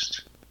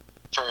southeast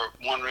for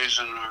one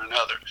reason or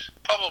another.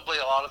 Probably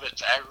a lot of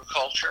it's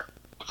agriculture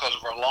because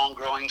of our long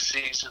growing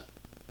season.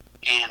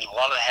 And a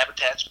lot of the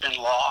habitat's been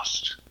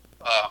lost,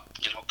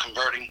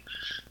 converting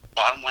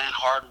bottomland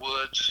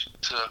hardwoods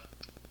to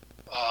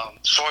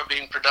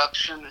soybean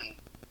production and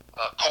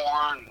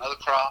corn and other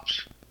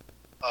crops.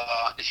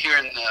 Here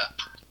in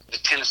the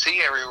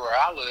Tennessee area where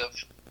I live,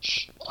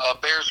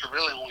 bears are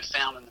really only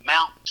found in the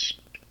mountains.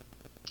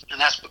 And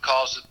that's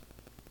because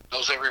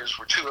those areas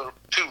were too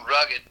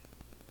rugged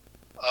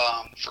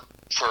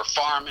for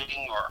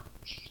farming or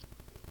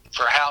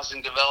for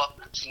housing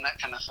developments and that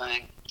kind of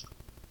thing.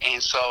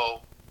 And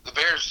so the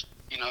bears,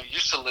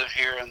 used to live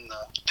here in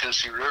the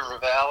Tennessee River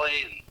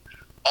Valley and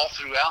all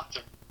throughout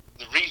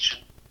the region.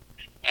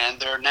 And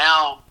they're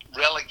now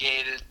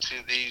relegated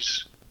to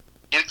these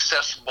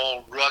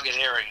inaccessible, rugged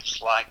areas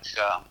like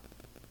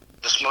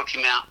the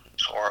Smoky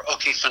Mountains or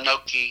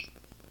Okefenokee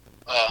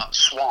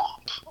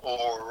Swamp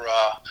or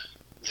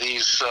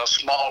these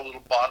small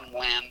little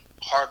bottomland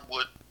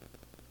hardwood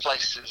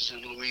places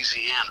in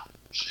Louisiana.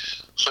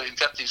 So you've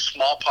got these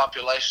small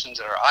populations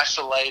that are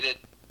isolated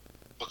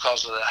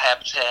because of the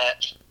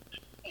habitat,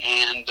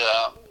 and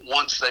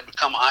once they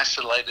become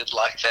isolated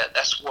like that,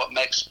 that's what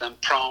makes them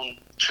prone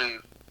to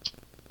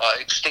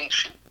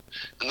extinction.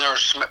 And there are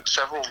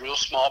several real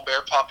small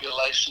bear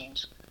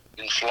populations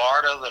in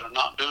Florida that are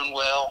not doing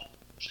well,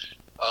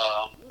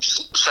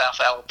 South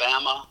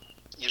Alabama,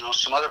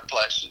 some other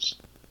places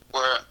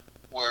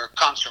where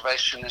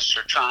conservationists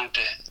are trying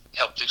to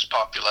help these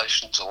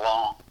populations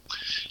along.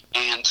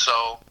 And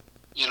so,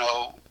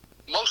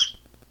 most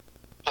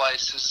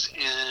places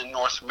in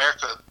North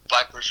America,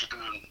 black bears are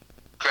doing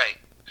great.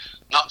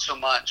 Not so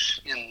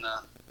much in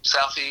the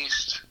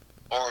southeast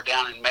or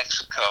down in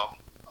Mexico,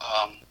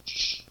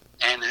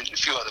 and in a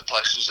few other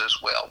places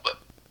as well. But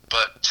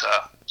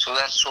so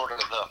that's sort of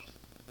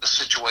the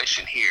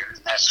situation here,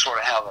 and that's sort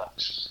of how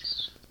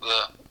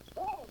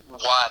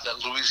why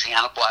the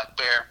Louisiana black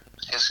bear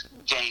has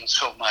gained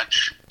so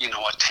much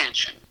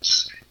attention.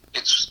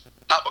 It's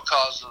not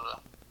because of the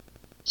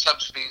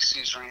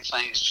subspecies or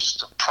anything. It's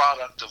just a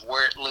product of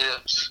where it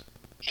lives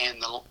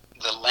and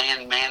the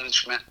land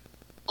management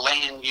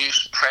land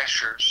use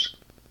pressures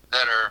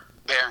that are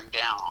bearing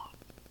down on.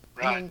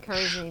 Right. And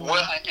encouraging them.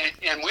 Well,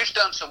 and we've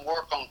done some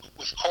work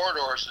with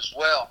corridors as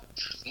well,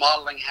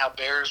 modeling how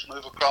bears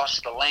move across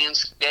the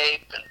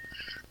landscape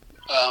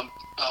and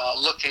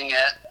looking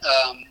at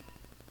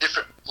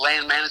different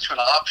land management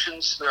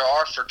options there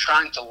are for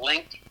trying to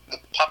link the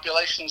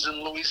populations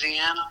in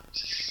Louisiana.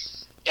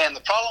 And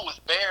the problem with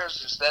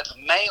bears is that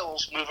the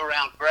males move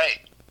around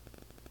great,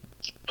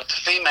 but the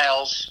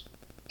females,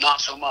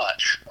 not so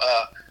much.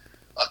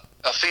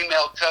 A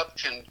female cub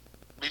can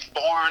be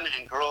born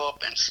and grow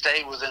up and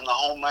stay within the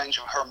home range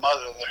of her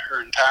mother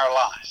her entire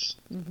life.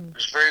 Mm-hmm.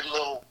 There's very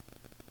little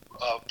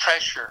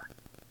pressure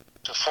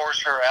to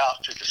force her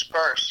out to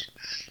disperse.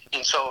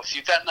 And so if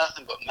you've got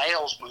nothing but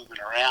males moving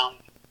around,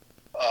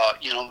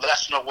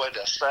 that's no way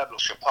to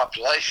establish a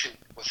population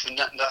with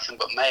nothing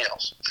but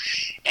males.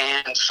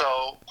 And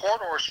so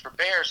corridors for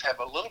bears have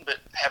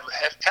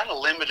have kind of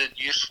limited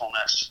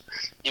usefulness.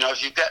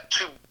 If you've got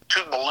two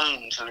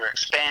balloons that are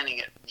expanding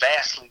at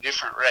vastly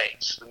different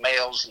rates, the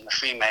males and the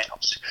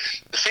females.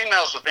 The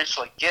females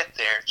eventually get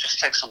there. It just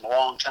takes them a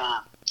long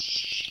time.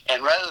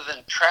 And rather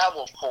than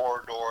travel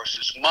corridors,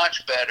 it's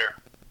much better,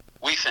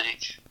 we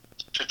think,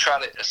 to try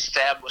to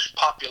establish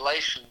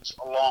populations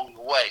along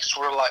the way,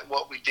 sort of like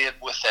what we did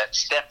with that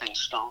stepping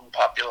stone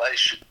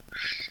population.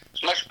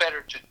 It's much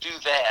better to do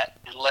that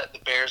and let the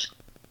bears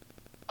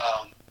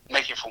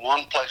make it from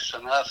one place to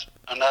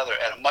another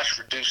at a much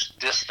reduced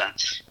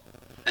distance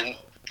and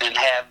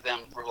have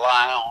them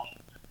rely on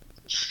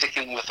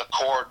sticking with a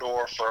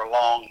corridor for a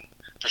long.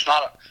 There's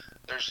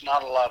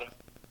not a lot of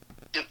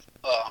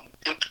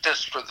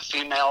impetus for the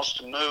females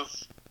to move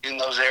in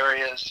those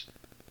areas,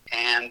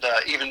 and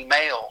even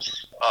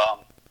males,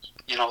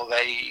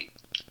 they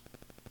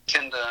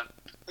tend to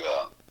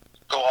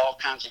go all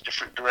kinds of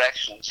different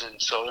directions,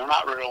 and so they're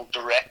not real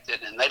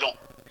directed, and they don't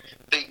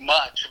think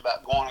much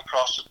about going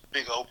across a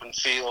big open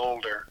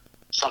field or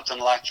something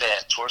like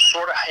that. So it's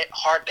sort of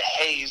hard to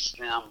haze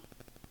them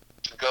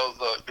to go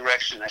the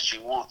direction that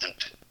you want them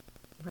to.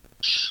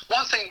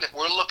 One thing that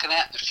we're looking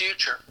at in the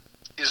future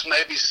is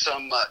maybe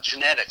some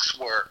genetics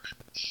work.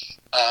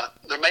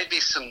 There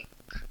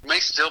may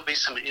still be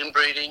some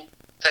inbreeding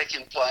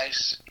taking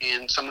place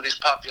in some of these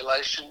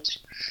populations,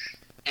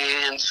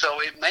 and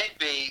so it may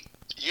be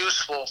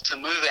useful to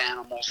move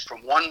animals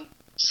from one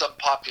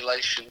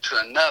subpopulation to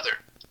another,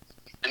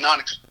 and not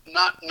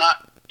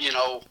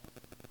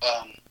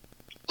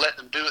let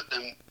them do it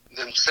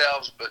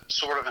themselves, but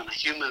sort of in a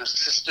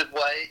human-assisted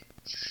way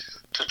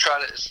to try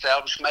to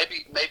establish,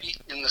 maybe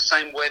in the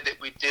same way that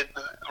we did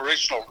the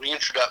original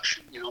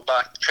reintroduction,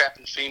 by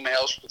trapping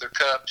females with their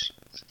cubs.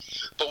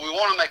 But we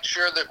want to make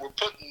sure that we're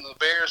putting the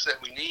bears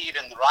that we need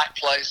in the right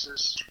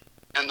places,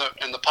 and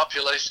the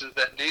populations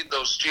that need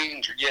those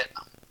genes are getting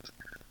them.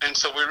 And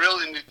so we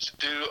really need to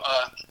do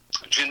a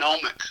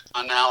genomic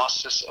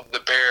analysis of the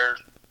bear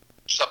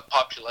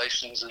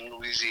subpopulations in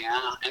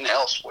Louisiana and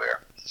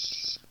elsewhere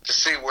to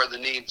see where the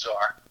needs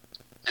are.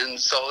 And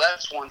so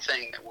that's one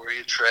thing that we're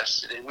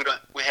interested in.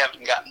 We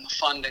haven't gotten the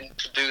funding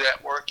to do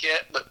that work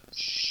yet, but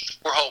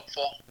we're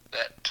hopeful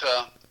that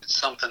it's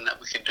something that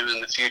we could do in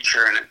the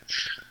future. And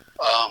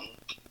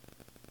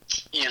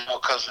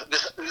because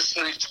this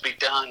needs to be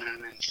done in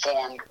an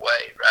informed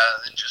way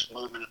rather than just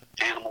moving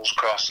animals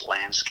across the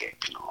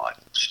landscape, like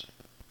it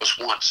was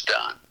once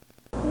done.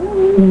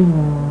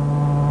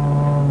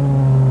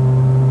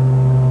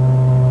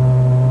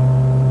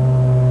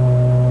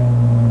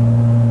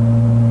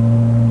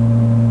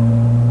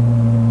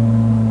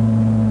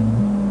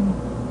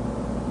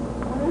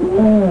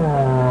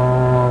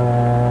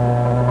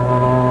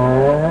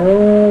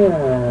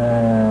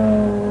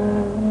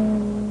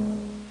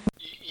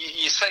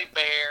 You say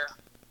bear,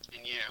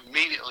 and you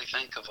immediately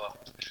think of a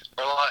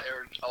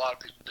lot of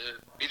people do.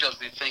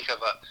 Immediately think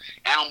of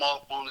a animal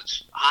up on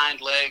its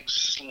hind legs,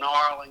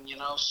 snarling,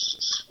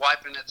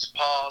 swiping its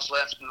paws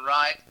left and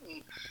right,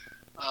 and,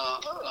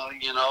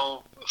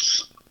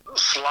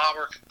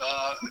 slobber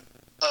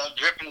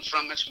dripping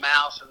from its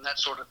mouth and that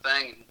sort of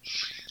thing. And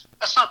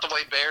that's not the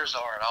way bears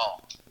are at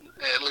all.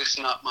 At least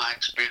not my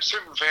experience.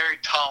 They're very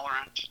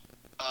tolerant,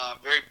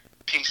 very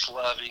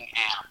peace-loving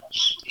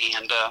animals.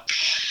 And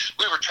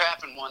we were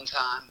trapping one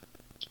time,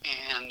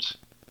 and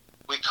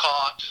we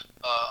caught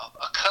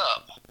a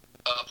cub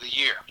of the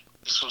year.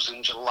 This was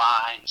in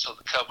July, and so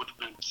the cub would have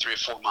been 3 or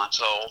 4 months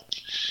old.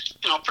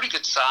 Pretty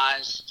good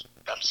size,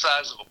 about the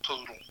size of a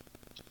poodle.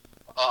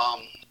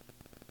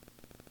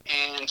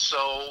 And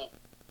so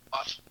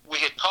we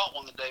had caught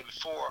one the day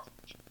before,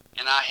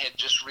 and I had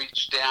just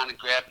reached down and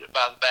grabbed it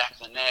by the back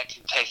of the neck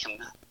and taken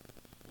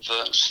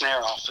the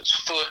snare off its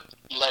foot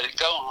and let it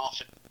go, and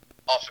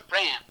off it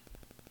ran.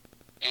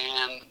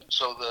 And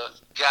so the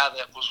guy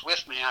that was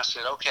with me, I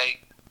said, okay,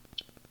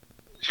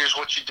 here's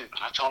what you do.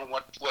 And I told him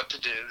what to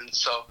do. And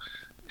so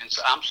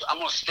I'm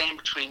going to stand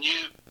between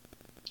you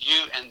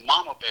and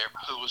Mama Bear,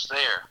 who was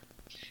there.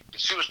 And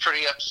she was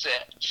pretty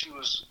upset. She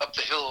was up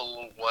the hill a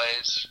little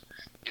ways,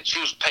 and she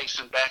was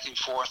pacing back and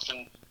forth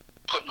and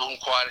putting on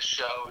quite a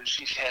show, and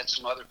she had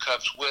some other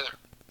cubs with her.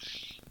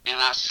 And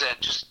I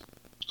said, just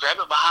grab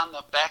it behind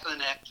the back of the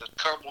neck. The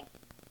curb will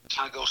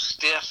kind of go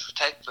stiff.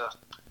 Take the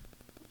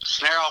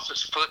snare off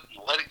his foot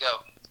and let it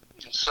go.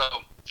 And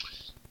so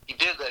he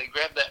did that. He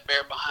grabbed that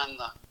bear behind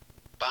the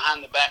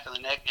back of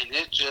the neck, and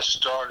it just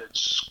started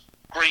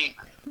screaming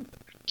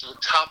to the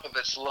top of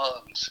its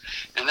lungs.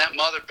 And that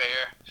mother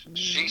bear,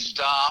 she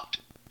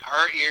stopped.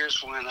 Her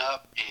ears went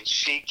up, and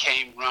she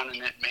came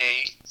running at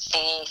me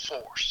full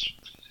force,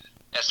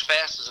 as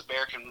fast as a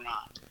bear can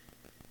run.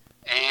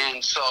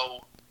 And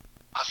so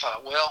I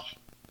thought, well,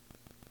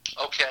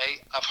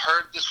 okay, I've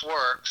heard this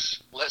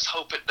works. Let's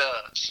hope it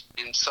does.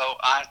 And so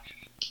I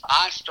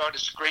started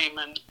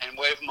screaming and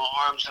waving my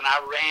arms, and I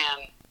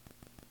ran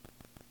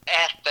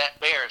at that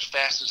bear as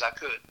fast as I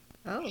could.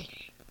 Oh.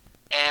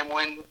 And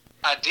when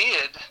I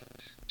did,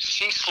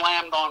 she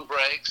slammed on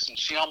brakes, and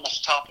she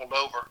almost toppled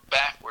over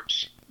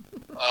backwards,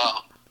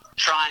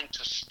 trying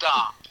to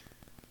stop.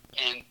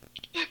 And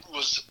it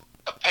was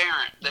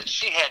apparent that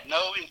she had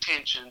no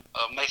intention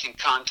of making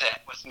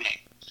contact with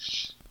me.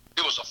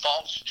 It was a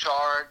false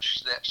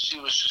charge that she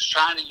was just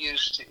trying to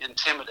use to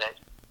intimidate.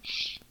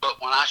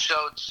 But when I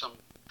showed some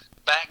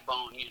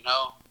backbone,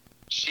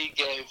 she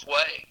gave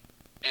way.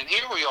 And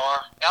here we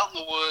are out in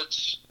the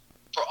woods.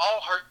 For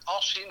all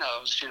she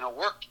knows,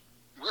 we're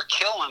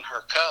killing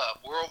her cub.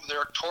 We're over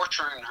there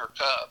torturing her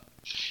cub.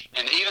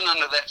 And even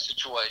under that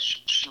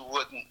situation, she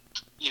wouldn't.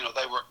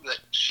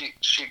 She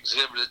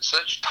exhibited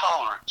such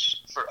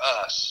tolerance for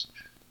us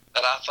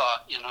that I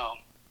thought,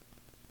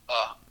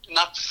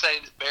 not to say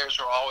that bears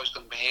are always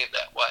going to behave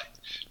that way,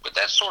 but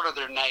that's sort of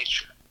their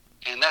nature,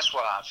 and that's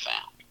what I've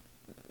found.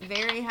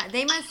 Very high.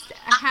 They must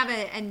have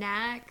a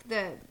knack,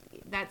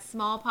 that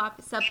small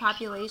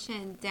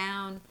subpopulation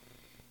down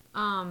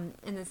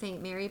in the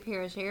St. Mary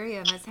Parish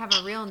area must have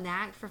a real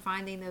knack for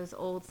finding those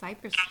old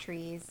cypress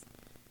trees.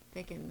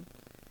 They do, and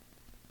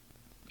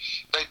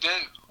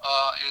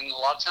a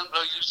lot of times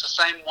they'll use the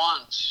same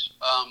ones.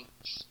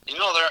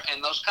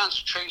 And those kinds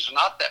of trees are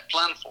not that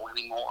plentiful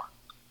anymore,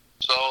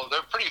 so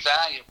they're pretty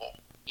valuable,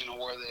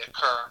 where they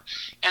occur.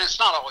 And it's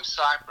not always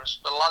cypress,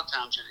 but a lot of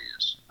times it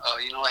is.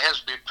 It has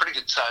to be a pretty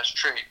good sized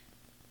tree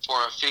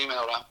for a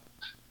female to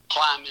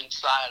climb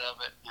inside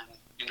of it and,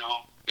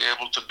 be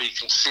able to be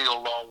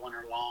concealed all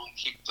winter long,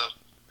 keep the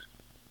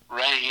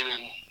rain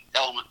and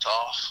elements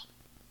off.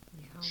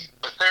 Yeah.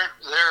 But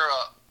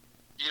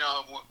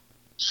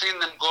seeing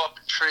them go up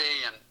a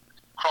tree and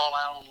crawl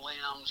out on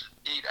limbs,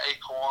 eat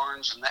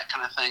acorns and that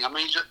kind of thing. I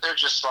mean, they're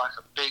just like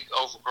a big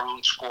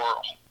overgrown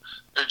squirrel.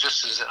 They're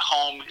just as at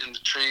home in the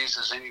trees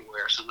as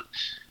anywhere. So,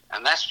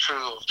 and that's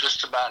true of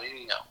just about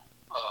any of them,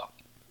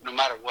 no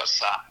matter what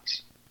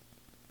size.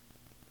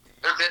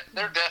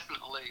 They're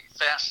definitely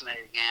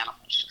fascinating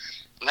animals.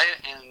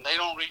 And they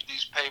don't read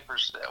these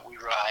papers that we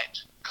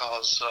write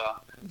because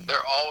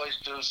they're always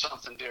doing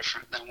something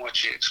different than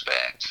what you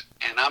expect.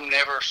 And I'm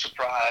never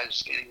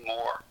surprised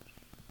anymore.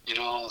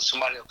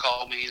 Somebody will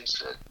call me and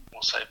say,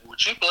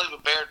 would you believe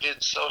a bear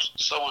did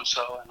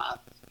so-and-so? And I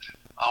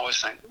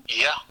always think,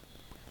 yeah,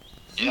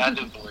 I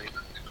do believe it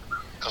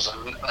because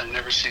I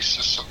never cease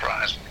to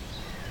surprise me.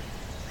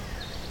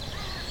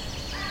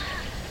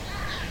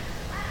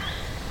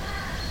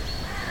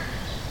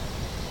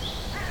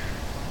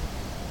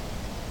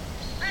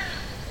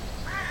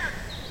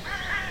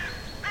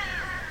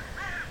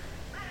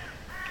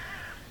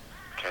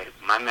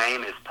 My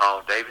name is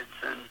Paul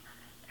Davidson,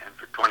 and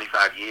for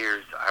 25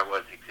 years I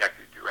was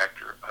executive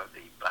director of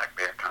the Black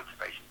Bear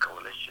Conservation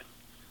Coalition.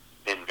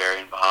 Been very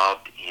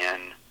involved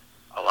in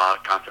a lot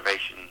of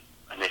conservation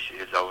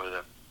initiatives over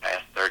the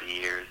past 30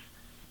 years.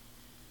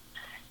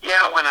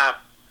 Yeah, when I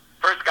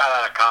first got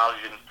out of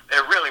college, and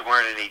there really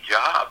weren't any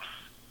jobs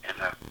in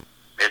the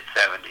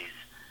mid-70s,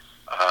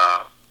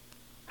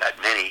 that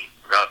many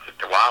relative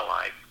to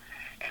wildlife,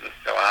 and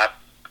so I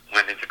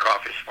went into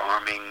crawfish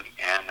farming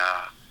and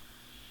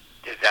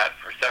did that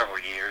for several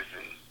years,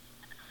 and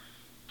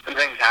some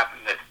things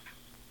happened that,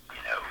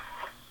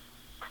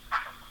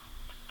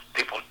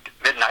 people,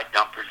 midnight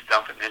dumpers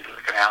dumping into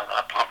the canal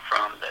that I pumped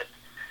from that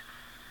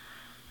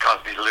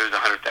caused me to lose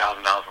 $100,000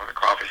 worth of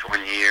crawfish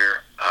one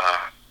year,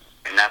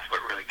 and that's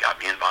what really got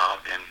me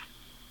involved in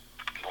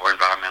more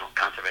environmental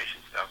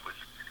conservation stuff. Was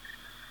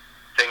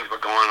things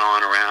were going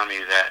on around me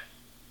that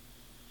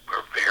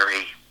were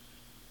very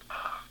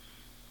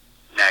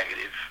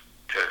negative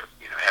to,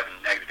 having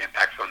negative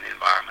impacts on the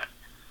environment.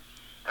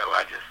 So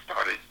I just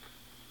started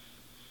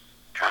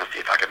trying to see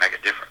if I could make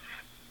a difference.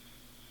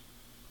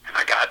 And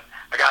I got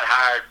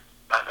hired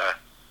by the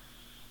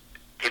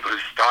people who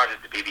started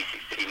the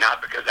BBCC,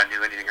 not because I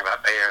knew anything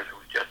about bears. It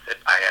was just that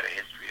I had a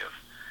history of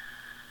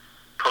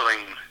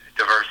pulling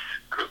diverse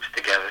groups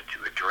together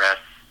to address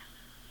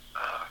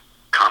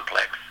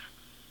complex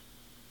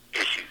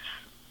issues.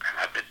 And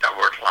I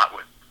worked a lot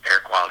with air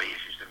quality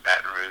issues in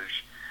Baton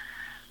Rouge,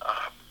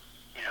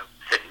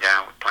 sitting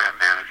down with plant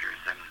managers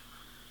and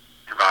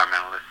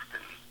environmentalists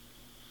and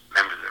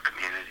members of the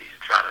community to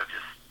try to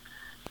just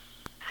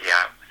see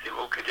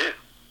what we could do.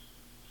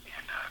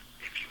 And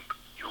if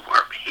you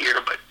weren't here,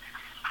 but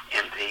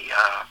in the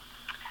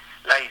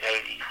late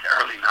 80s,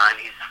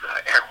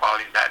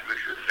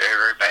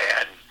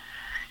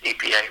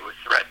 EPA was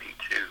threatening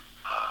to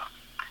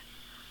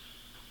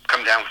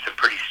come down with some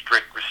pretty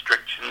strict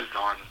restrictions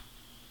on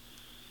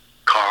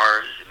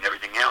cars and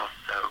everything else.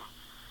 So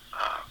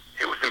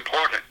it was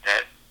important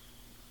that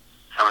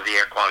some of the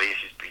air quality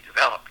issues be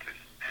developed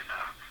and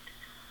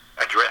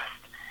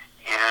addressed.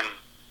 And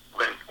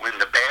when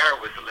the bear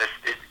was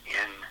listed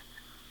in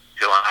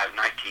July of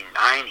 1990,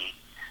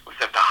 it was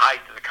at the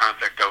height of the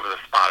conflict over the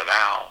spotted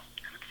owl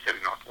in the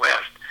Pacific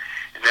Northwest.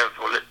 And there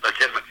was a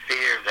legitimate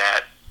fear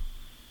that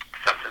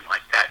something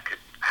like that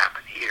could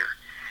happen here.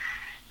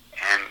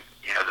 And,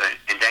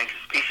 the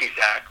Endangered Species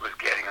Act was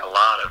getting a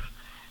lot of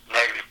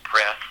negative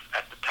press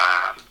at the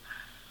time,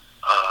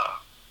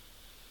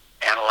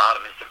 and a lot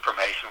of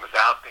misinformation was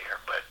out there.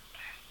 But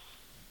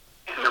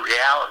in the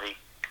reality,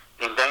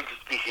 the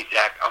Endangered Species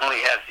Act only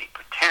has the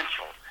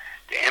potential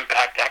to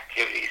impact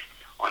activities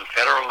on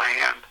federal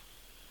land,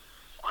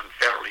 on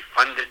federally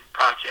funded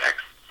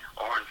projects,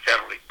 or on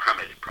federally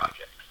permitted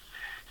projects.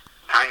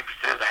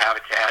 90% of the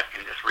habitat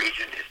in this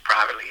region is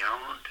privately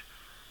owned,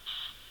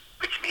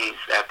 which means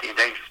that the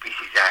Endangered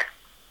Species Act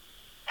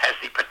has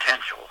the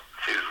potential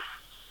to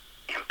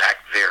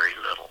impact very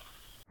little.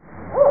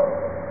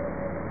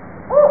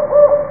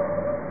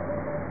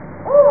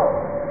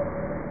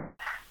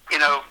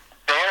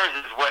 Bears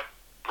is what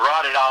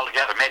brought it all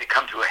together, made it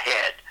come to a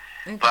head.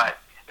 Okay. But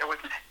there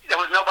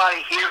was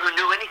nobody here who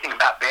knew anything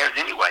about bears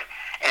anyway.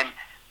 And,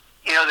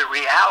 the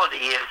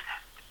reality is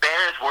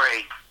bears were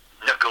a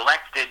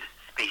neglected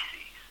species.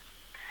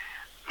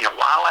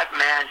 Wildlife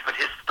management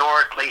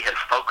historically has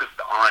focused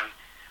on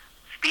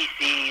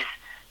species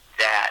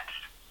that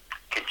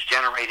can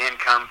generate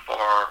income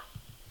for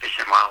Fish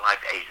and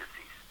Wildlife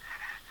agencies.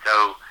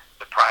 So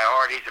the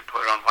priorities are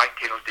put on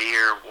white-tailed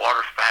deer,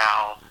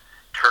 waterfowl,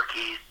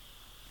 turkeys,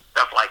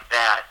 stuff like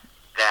that,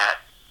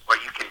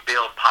 where you can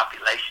build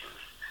populations,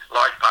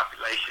 large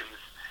populations,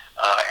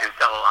 and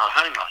sell a lot of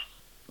hunting loss.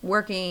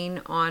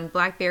 Working on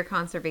black bear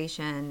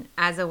conservation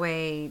as a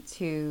way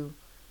to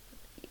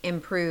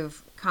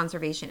improve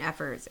conservation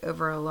efforts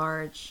over a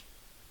large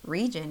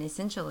region,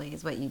 essentially,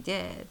 is what you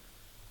did.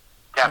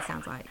 That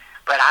sounds like.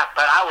 But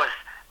I was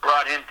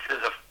brought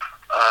into the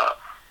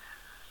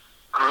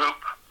group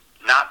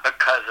not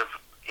because of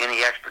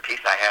any expertise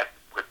I had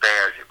with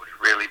bears. It was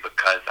really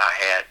because I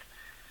had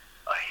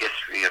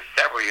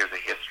several years of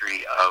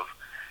history of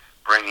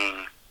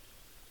bringing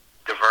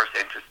diverse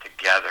interests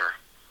together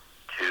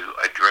to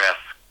address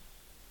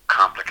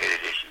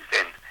complicated issues.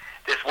 And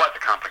this was a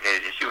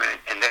complicated issue,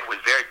 and it was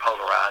very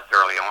polarized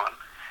early on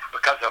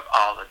because of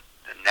all the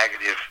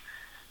negative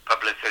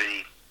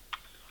publicity,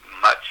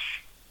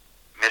 much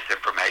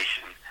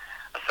misinformation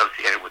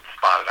associated with the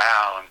spotted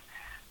owl, and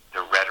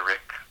the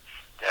rhetoric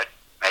that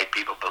made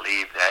people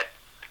believe that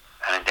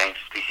an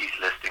endangered species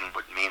listing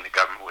would mean the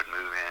government would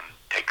move in,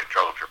 take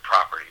control of your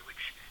property,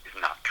 which is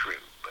not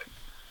true. But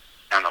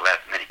nonetheless,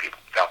 many people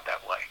felt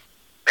that way.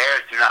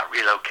 Bears do not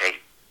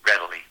relocate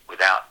readily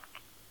without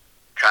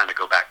trying to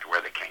go back to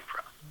where they came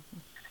from.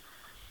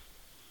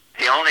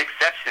 The only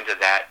exception to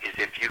that is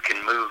if you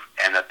can move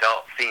an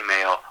adult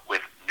female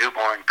with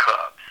newborn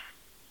cubs.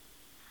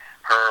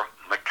 Her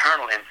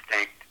maternal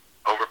instinct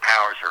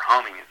overpowers her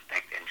homing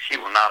instinct, and she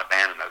will not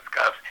abandon those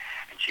cubs,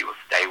 and she will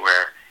stay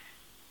where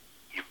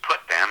you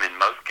put them. In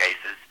most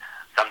cases,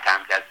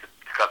 sometimes as the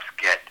cubs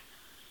get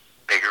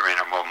bigger and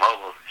are more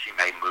mobile, she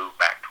may move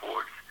back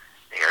towards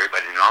the area,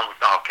 but in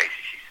almost all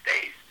cases, she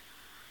stays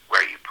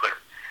where you put her.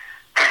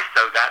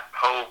 So that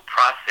whole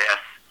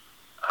process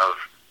of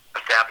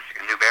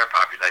establishing a new bear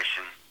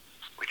population,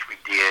 which we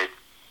did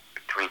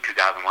between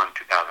 2001 and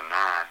 2009,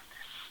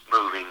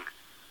 moving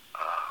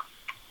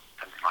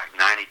something like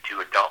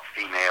 92 adult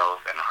females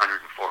and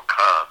 104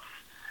 cubs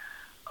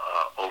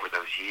over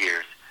those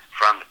years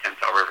from the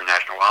Tensas River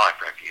National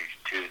Wildlife Refuge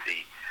to the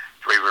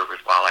Three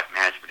Rivers Wildlife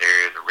Management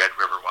Area, the Red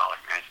River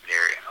Wildlife Management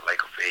Area, and the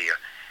Lake Ophelia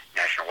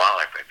National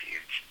Wildlife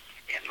Refuge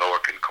in Lower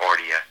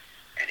Concordia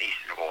and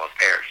eastern Walls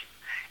Parish,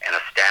 and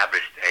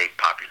established a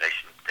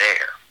population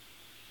there.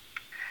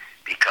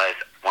 Because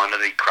one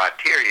of the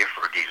criteria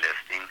for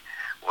delisting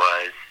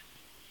was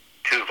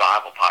two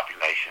viable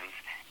populations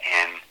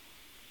and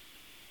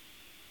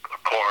a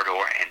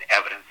corridor and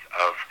evidence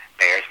of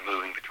bears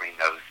moving between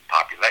those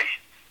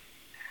populations.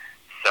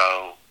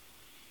 So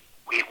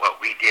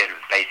what we did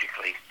was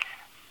basically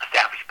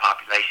establish a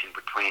population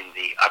between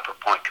the Upper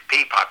Point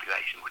Capee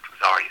population, which was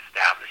already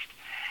established,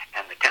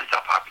 and the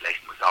Tensas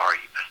population was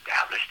already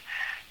established,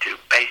 to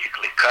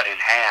basically cut in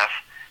half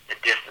the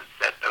distance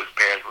that those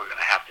bears were going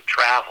to have to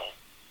travel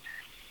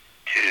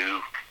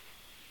to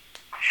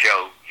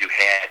show you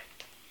had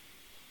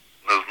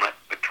movement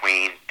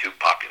between two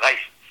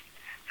populations.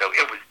 So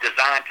it was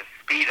designed to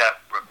speed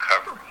up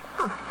recovery.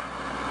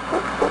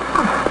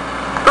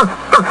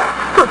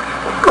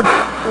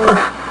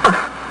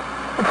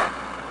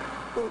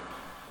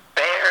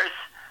 Bears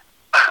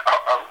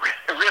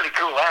are really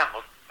cool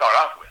animals to start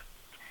off with.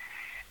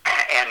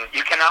 And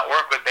you cannot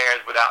work with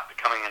bears without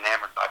becoming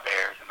enamored by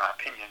bears, in my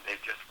opinion.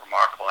 They're just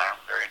remarkable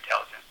animals, very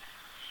intelligent,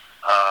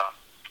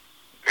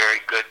 very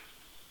good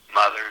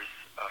mothers,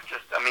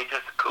 just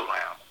a cool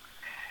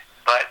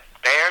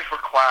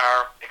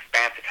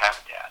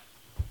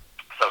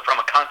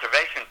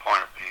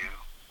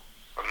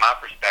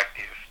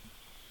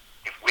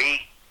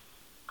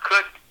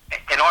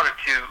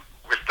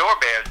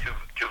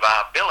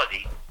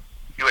viability,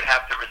 you would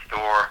have to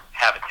restore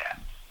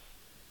habitats.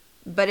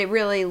 But it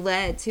really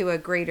led to a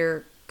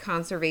greater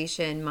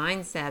conservation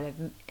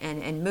mindset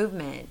and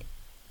movement.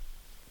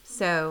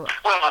 So,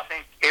 well, I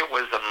think it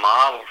was a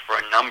model for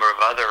a number of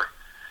other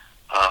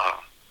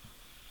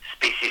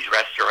species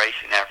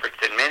restoration efforts.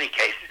 In many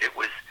cases, it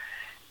was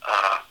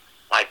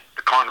like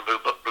the corner blue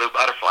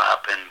butterfly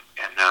up in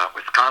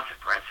Wisconsin,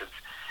 for instance.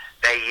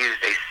 They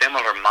used a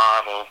similar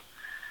model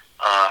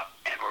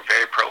and were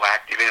very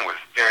proactive, and it was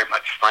very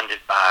much funded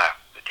by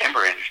the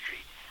timber industry.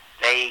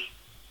 They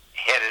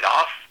headed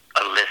off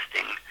a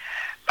listing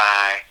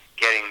by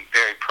getting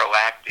very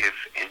proactive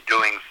in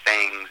doing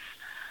things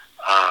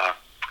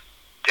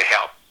to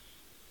help,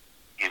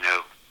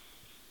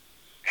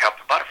 help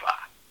the butterfly.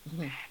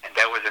 Mm-hmm. And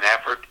there was an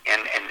effort,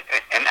 and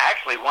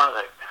actually one of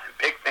the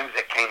big things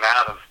that came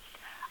out of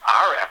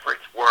our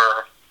efforts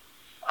were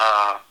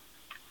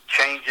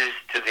changes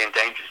to the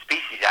Endangered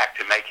Species Act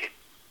to make it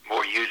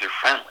more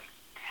user-friendly.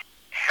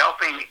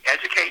 Helping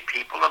educate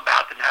people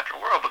about the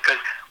natural world, because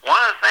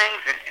one of the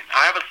things, and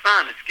I have a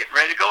son that's getting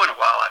ready to go into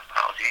wildlife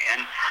biology,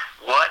 and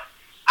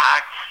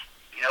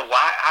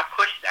why I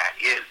push that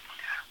is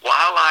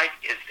wildlife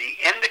is the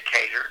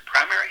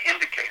primary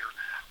indicator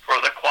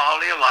for the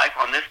quality of life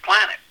on this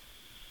planet.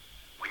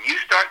 When you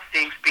start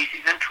seeing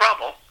species in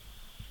trouble,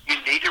 you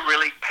need to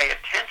really pay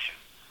attention,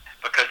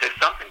 because there's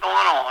something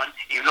going on,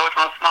 even though it's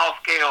on a small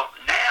scale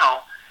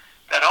now,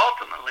 that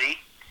ultimately,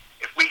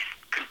 if we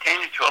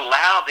continue to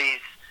allow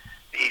these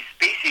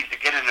species to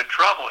get into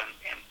trouble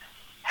and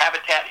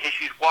habitat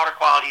issues, water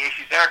quality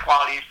issues, air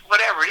quality issues,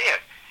 whatever it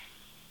is,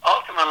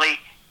 ultimately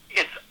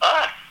it's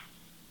us,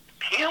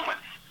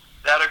 humans,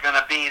 that are going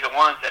to be the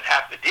ones that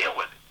have to deal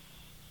with it,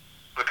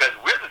 because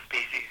we're the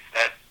species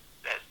that's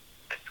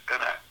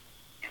going to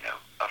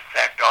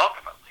affect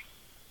ultimately.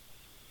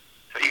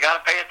 So you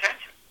got to pay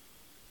attention.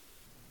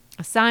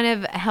 A sign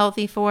of a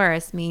healthy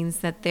forest means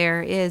that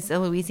there is a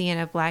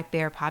Louisiana black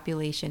bear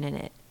population in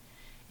it.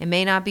 It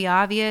may not be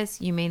obvious,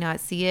 you may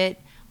not see it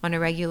on a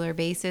regular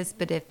basis,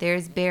 but if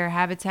there's bear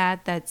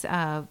habitat that's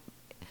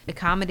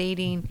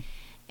accommodating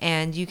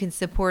and you can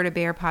support a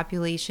bear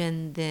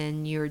population,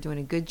 then you're doing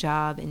a good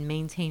job in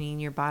maintaining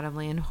your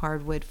bottomland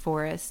hardwood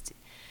forest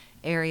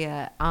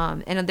area.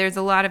 And there's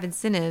a lot of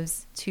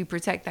incentives to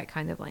protect that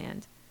kind of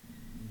land.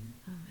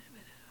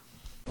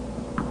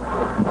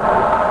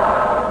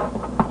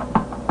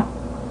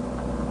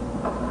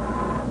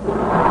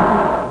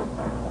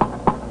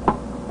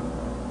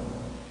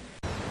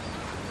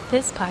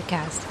 This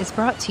podcast is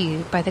brought to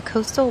you by the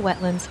Coastal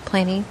Wetlands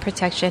Planning,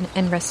 Protection,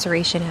 and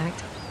Restoration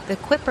Act. The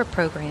QIPRA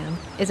program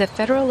is a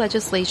federal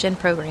legislation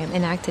program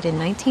enacted in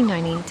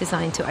 1990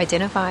 designed to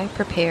identify,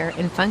 prepare,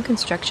 and fund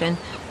construction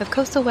of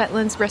coastal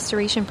wetlands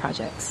restoration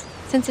projects.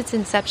 Since its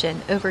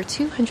inception, over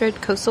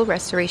 200 coastal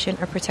restoration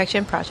or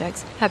protection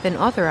projects have been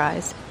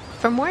authorized.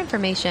 For more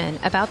information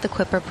about the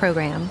QIPRA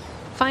program,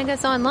 find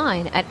us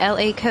online at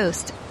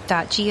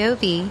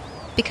lacoast.gov.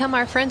 Become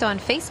our friend on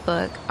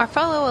Facebook or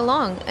follow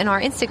along in our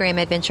Instagram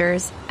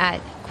adventures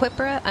at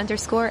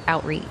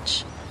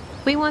QIPRA_outreach.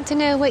 We want to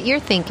know what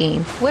you're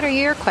thinking. What are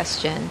your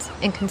questions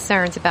and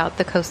concerns about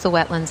the coastal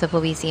wetlands of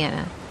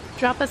Louisiana?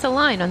 Drop us a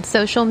line on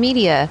social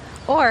media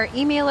or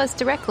email us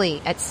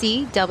directly at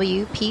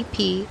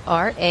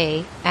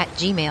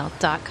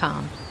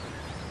cwppra@gmail.com.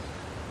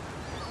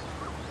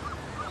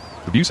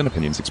 The views and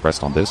opinions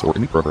expressed on this or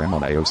any program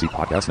on the AOC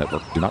Podcast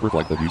Network do not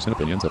reflect the views and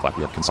opinions of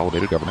Lafayette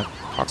Consolidated Government,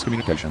 Cox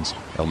Communications,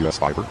 LUS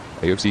Fiber,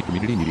 AOC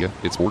Community Media,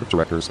 its board of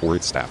directors, or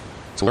its staff.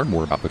 To learn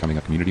more about becoming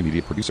a community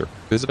media producer,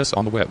 visit us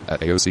on the web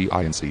at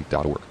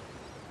aocinc.org.